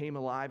dead. He came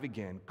alive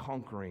again,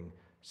 conquering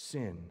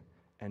sin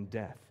and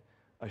death,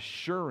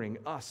 assuring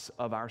us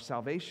of our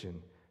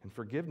salvation and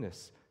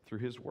forgiveness through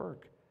his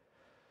work.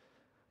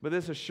 But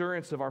this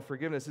assurance of our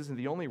forgiveness isn't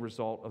the only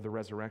result of the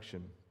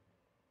resurrection.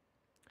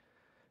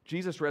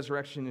 Jesus'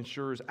 resurrection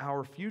ensures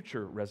our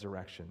future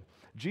resurrection.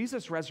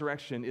 Jesus'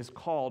 resurrection is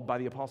called by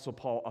the Apostle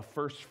Paul a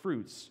first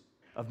fruits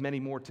of many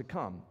more to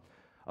come,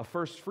 a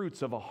first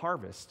fruits of a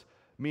harvest,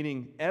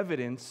 meaning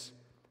evidence,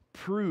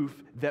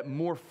 proof that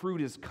more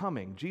fruit is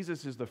coming.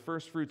 Jesus is the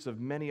first fruits of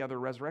many other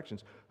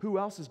resurrections. Who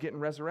else is getting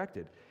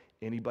resurrected?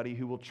 Anybody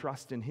who will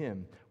trust in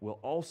him will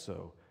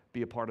also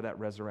be a part of that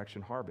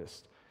resurrection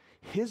harvest.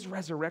 His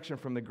resurrection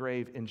from the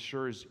grave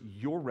ensures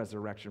your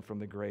resurrection from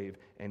the grave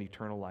and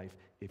eternal life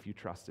if you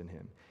trust in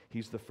him.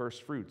 He's the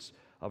first fruits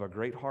of a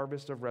great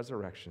harvest of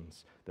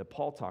resurrections that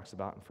Paul talks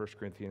about in 1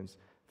 Corinthians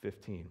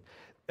 15.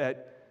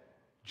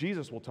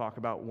 Jesus will talk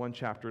about one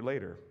chapter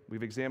later.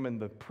 We've examined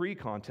the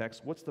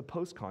pre-context. What's the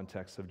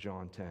post-context of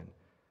John 10?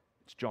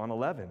 It's John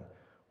 11,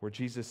 where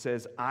Jesus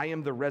says, I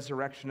am the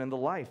resurrection and the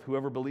life.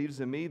 Whoever believes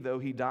in me, though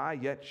he die,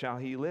 yet shall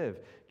he live.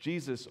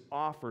 Jesus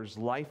offers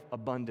life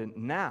abundant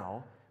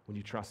now when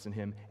you trust in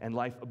him, and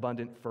life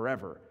abundant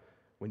forever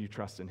when you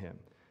trust in him.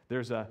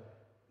 There's a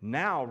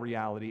now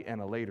reality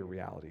and a later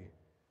reality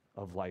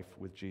of life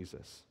with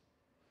Jesus.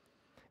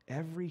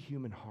 Every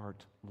human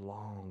heart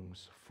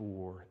longs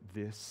for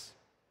this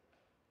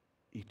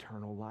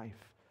eternal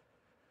life.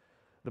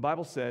 The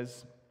Bible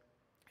says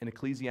in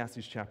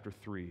Ecclesiastes chapter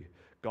 3,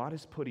 God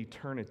has put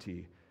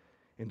eternity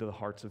into the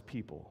hearts of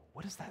people.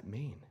 What does that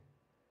mean?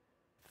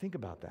 Think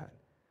about that.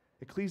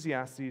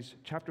 Ecclesiastes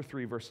chapter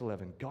 3, verse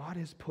 11. God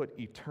has put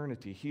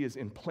eternity. He has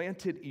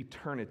implanted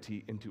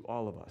eternity into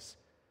all of us.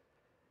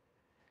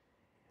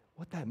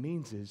 What that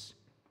means is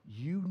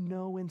you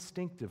know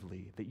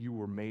instinctively that you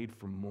were made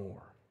for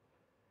more.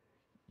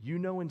 You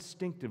know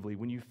instinctively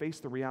when you face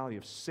the reality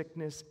of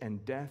sickness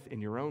and death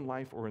in your own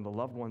life or in the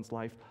loved one's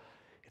life,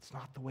 it's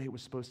not the way it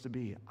was supposed to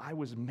be. I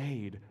was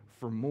made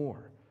for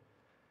more.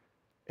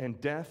 And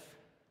death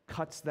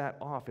cuts that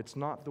off. It's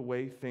not the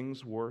way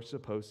things were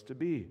supposed to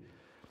be.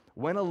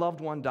 When a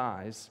loved one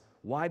dies,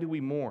 why do we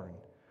mourn?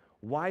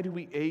 Why do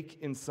we ache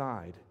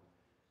inside?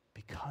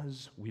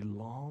 Because we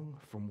long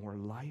for more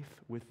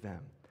life with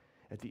them.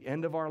 At the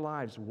end of our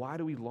lives, why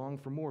do we long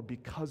for more?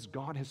 Because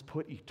God has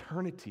put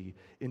eternity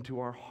into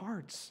our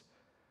hearts.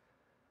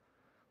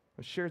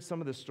 I've shared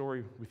some of this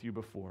story with you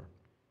before.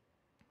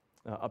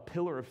 A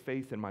pillar of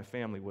faith in my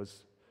family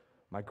was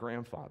my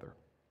grandfather.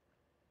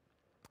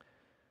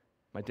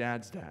 My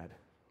dad's dad,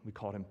 we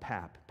called him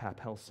Pap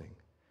Helsing.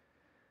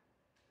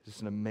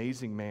 Just an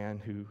amazing man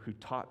who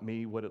taught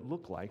me what it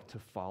looked like to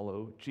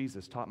follow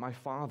Jesus, taught my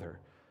father.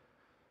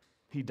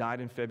 He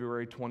died in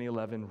February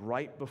 2011,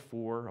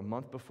 a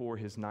month before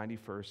his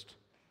 91st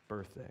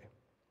birthday.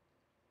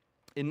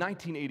 In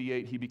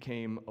 1988, he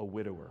became a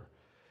widower.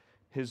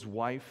 His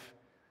wife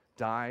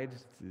died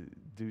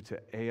due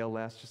to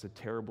ALS, just a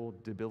terrible,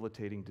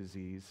 debilitating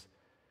disease.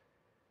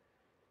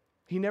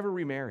 He never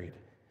remarried.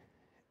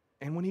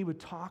 And when he would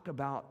talk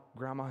about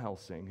Grandma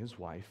Helsing, his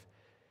wife,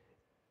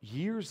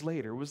 years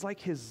later, it was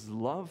like his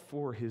love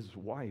for his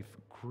wife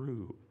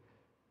grew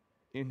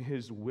in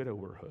his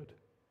widowerhood.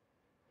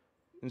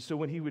 And so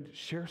when he would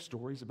share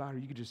stories about her,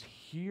 you could just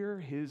hear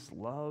his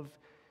love,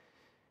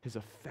 his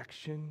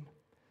affection,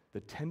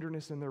 the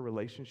tenderness in their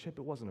relationship.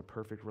 It wasn't a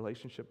perfect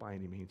relationship by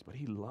any means, but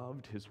he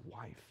loved his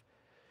wife.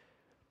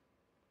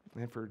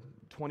 And for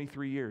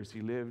 23 years,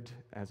 he lived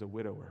as a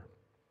widower.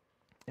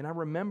 And I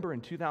remember in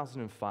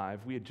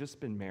 2005, we had just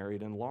been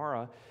married, and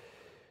Laura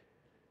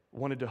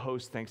wanted to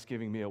host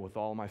Thanksgiving meal with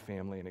all my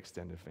family and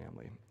extended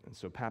family. And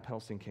so Pap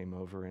Helsing came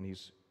over, and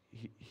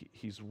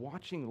he's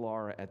watching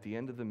Laura at the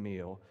end of the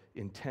meal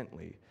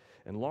intently.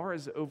 And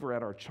Laura's over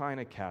at our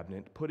china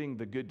cabinet putting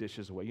the good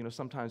dishes away. You know,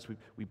 sometimes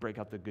we break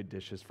out the good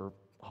dishes for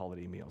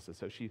holiday meals. And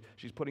so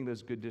she's putting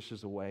those good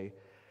dishes away,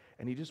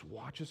 and he just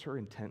watches her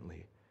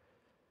intently.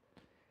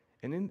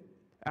 And then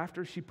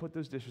after she put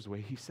those dishes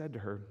away, he said to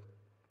her,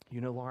 you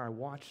know, Laura, I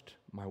watched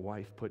my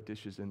wife put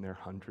dishes in there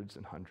hundreds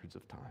and hundreds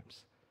of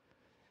times.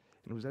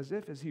 And it was as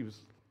if as he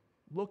was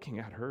looking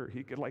at her,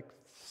 he could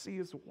see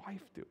his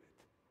wife do it.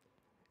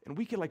 And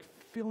we could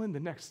fill in the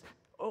next,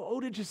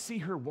 did you see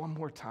her one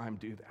more time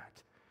do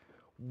that?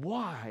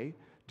 Why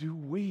do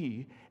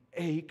we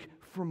ache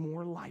for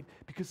more life?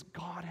 Because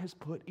God has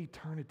put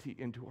eternity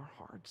into our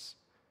hearts.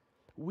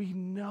 We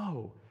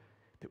know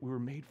that we were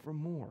made for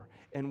more.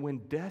 And when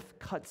death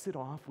cuts it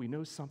off, we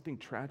know something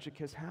tragic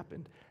has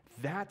happened.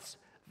 That's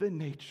the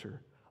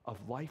nature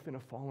of life in a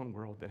fallen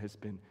world that has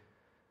been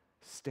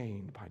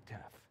stained by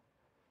death.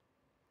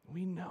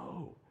 We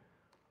know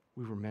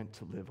we were meant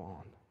to live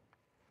on.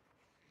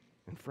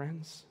 And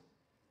friends,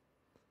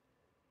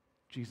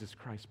 Jesus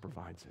Christ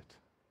provides it.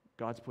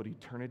 God's put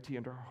eternity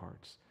into our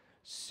hearts.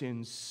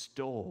 Sin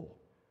stole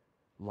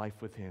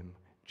life with him.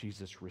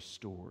 Jesus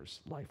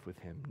restores life with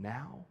him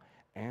now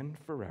and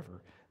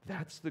forever.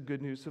 That's the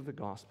good news of the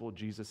gospel.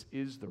 Jesus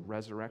is the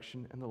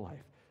resurrection and the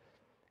life.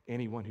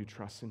 Anyone who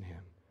trusts in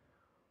him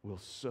will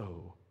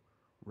so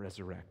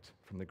resurrect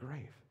from the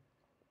grave.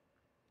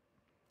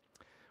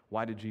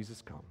 Why did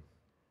Jesus come?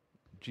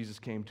 Jesus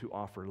came to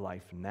offer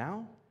life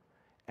now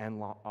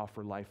and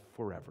offer life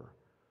forever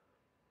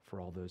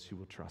for all those who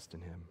will trust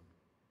in him.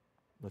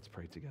 Let's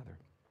pray together.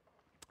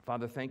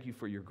 Father, thank you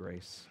for your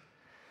grace.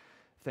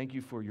 Thank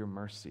you for your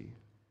mercy.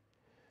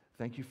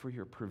 Thank you for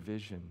your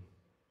provision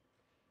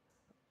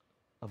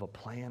of a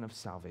plan of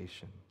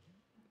salvation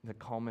that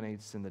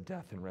culminates in the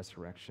death and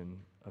resurrection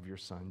of your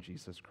Son,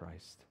 Jesus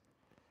Christ.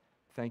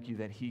 Thank you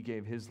that he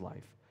gave his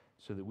life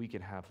so that we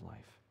could have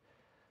life.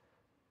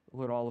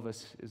 Lord, all of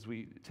us, as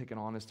we take an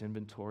honest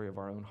inventory of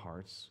our own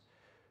hearts,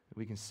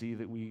 we can see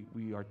that we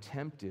are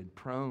tempted,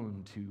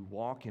 prone to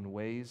walk in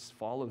ways,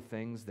 follow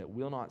things that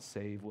will not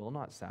save, will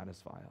not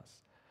satisfy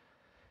us.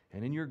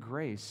 And in your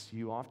grace,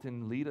 you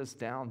often lead us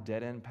down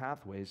dead-end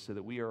pathways so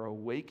that we are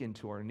awakened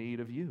to our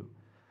need of you.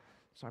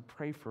 So I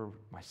pray for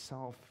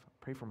myself,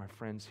 pray for my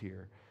friends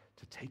here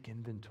to take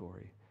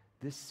inventory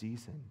this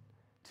season,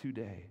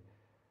 today,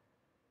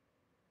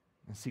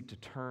 and seek to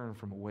turn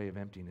from a way of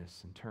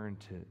emptiness and turn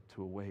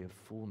to a way of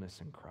fullness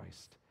in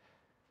Christ.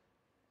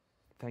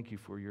 Thank you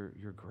for your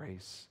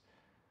grace.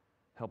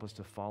 Help us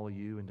to follow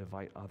you and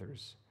invite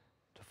others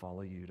to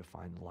follow you, to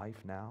find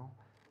life now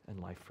and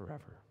life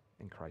forever.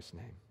 In Christ's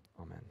name,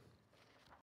 amen.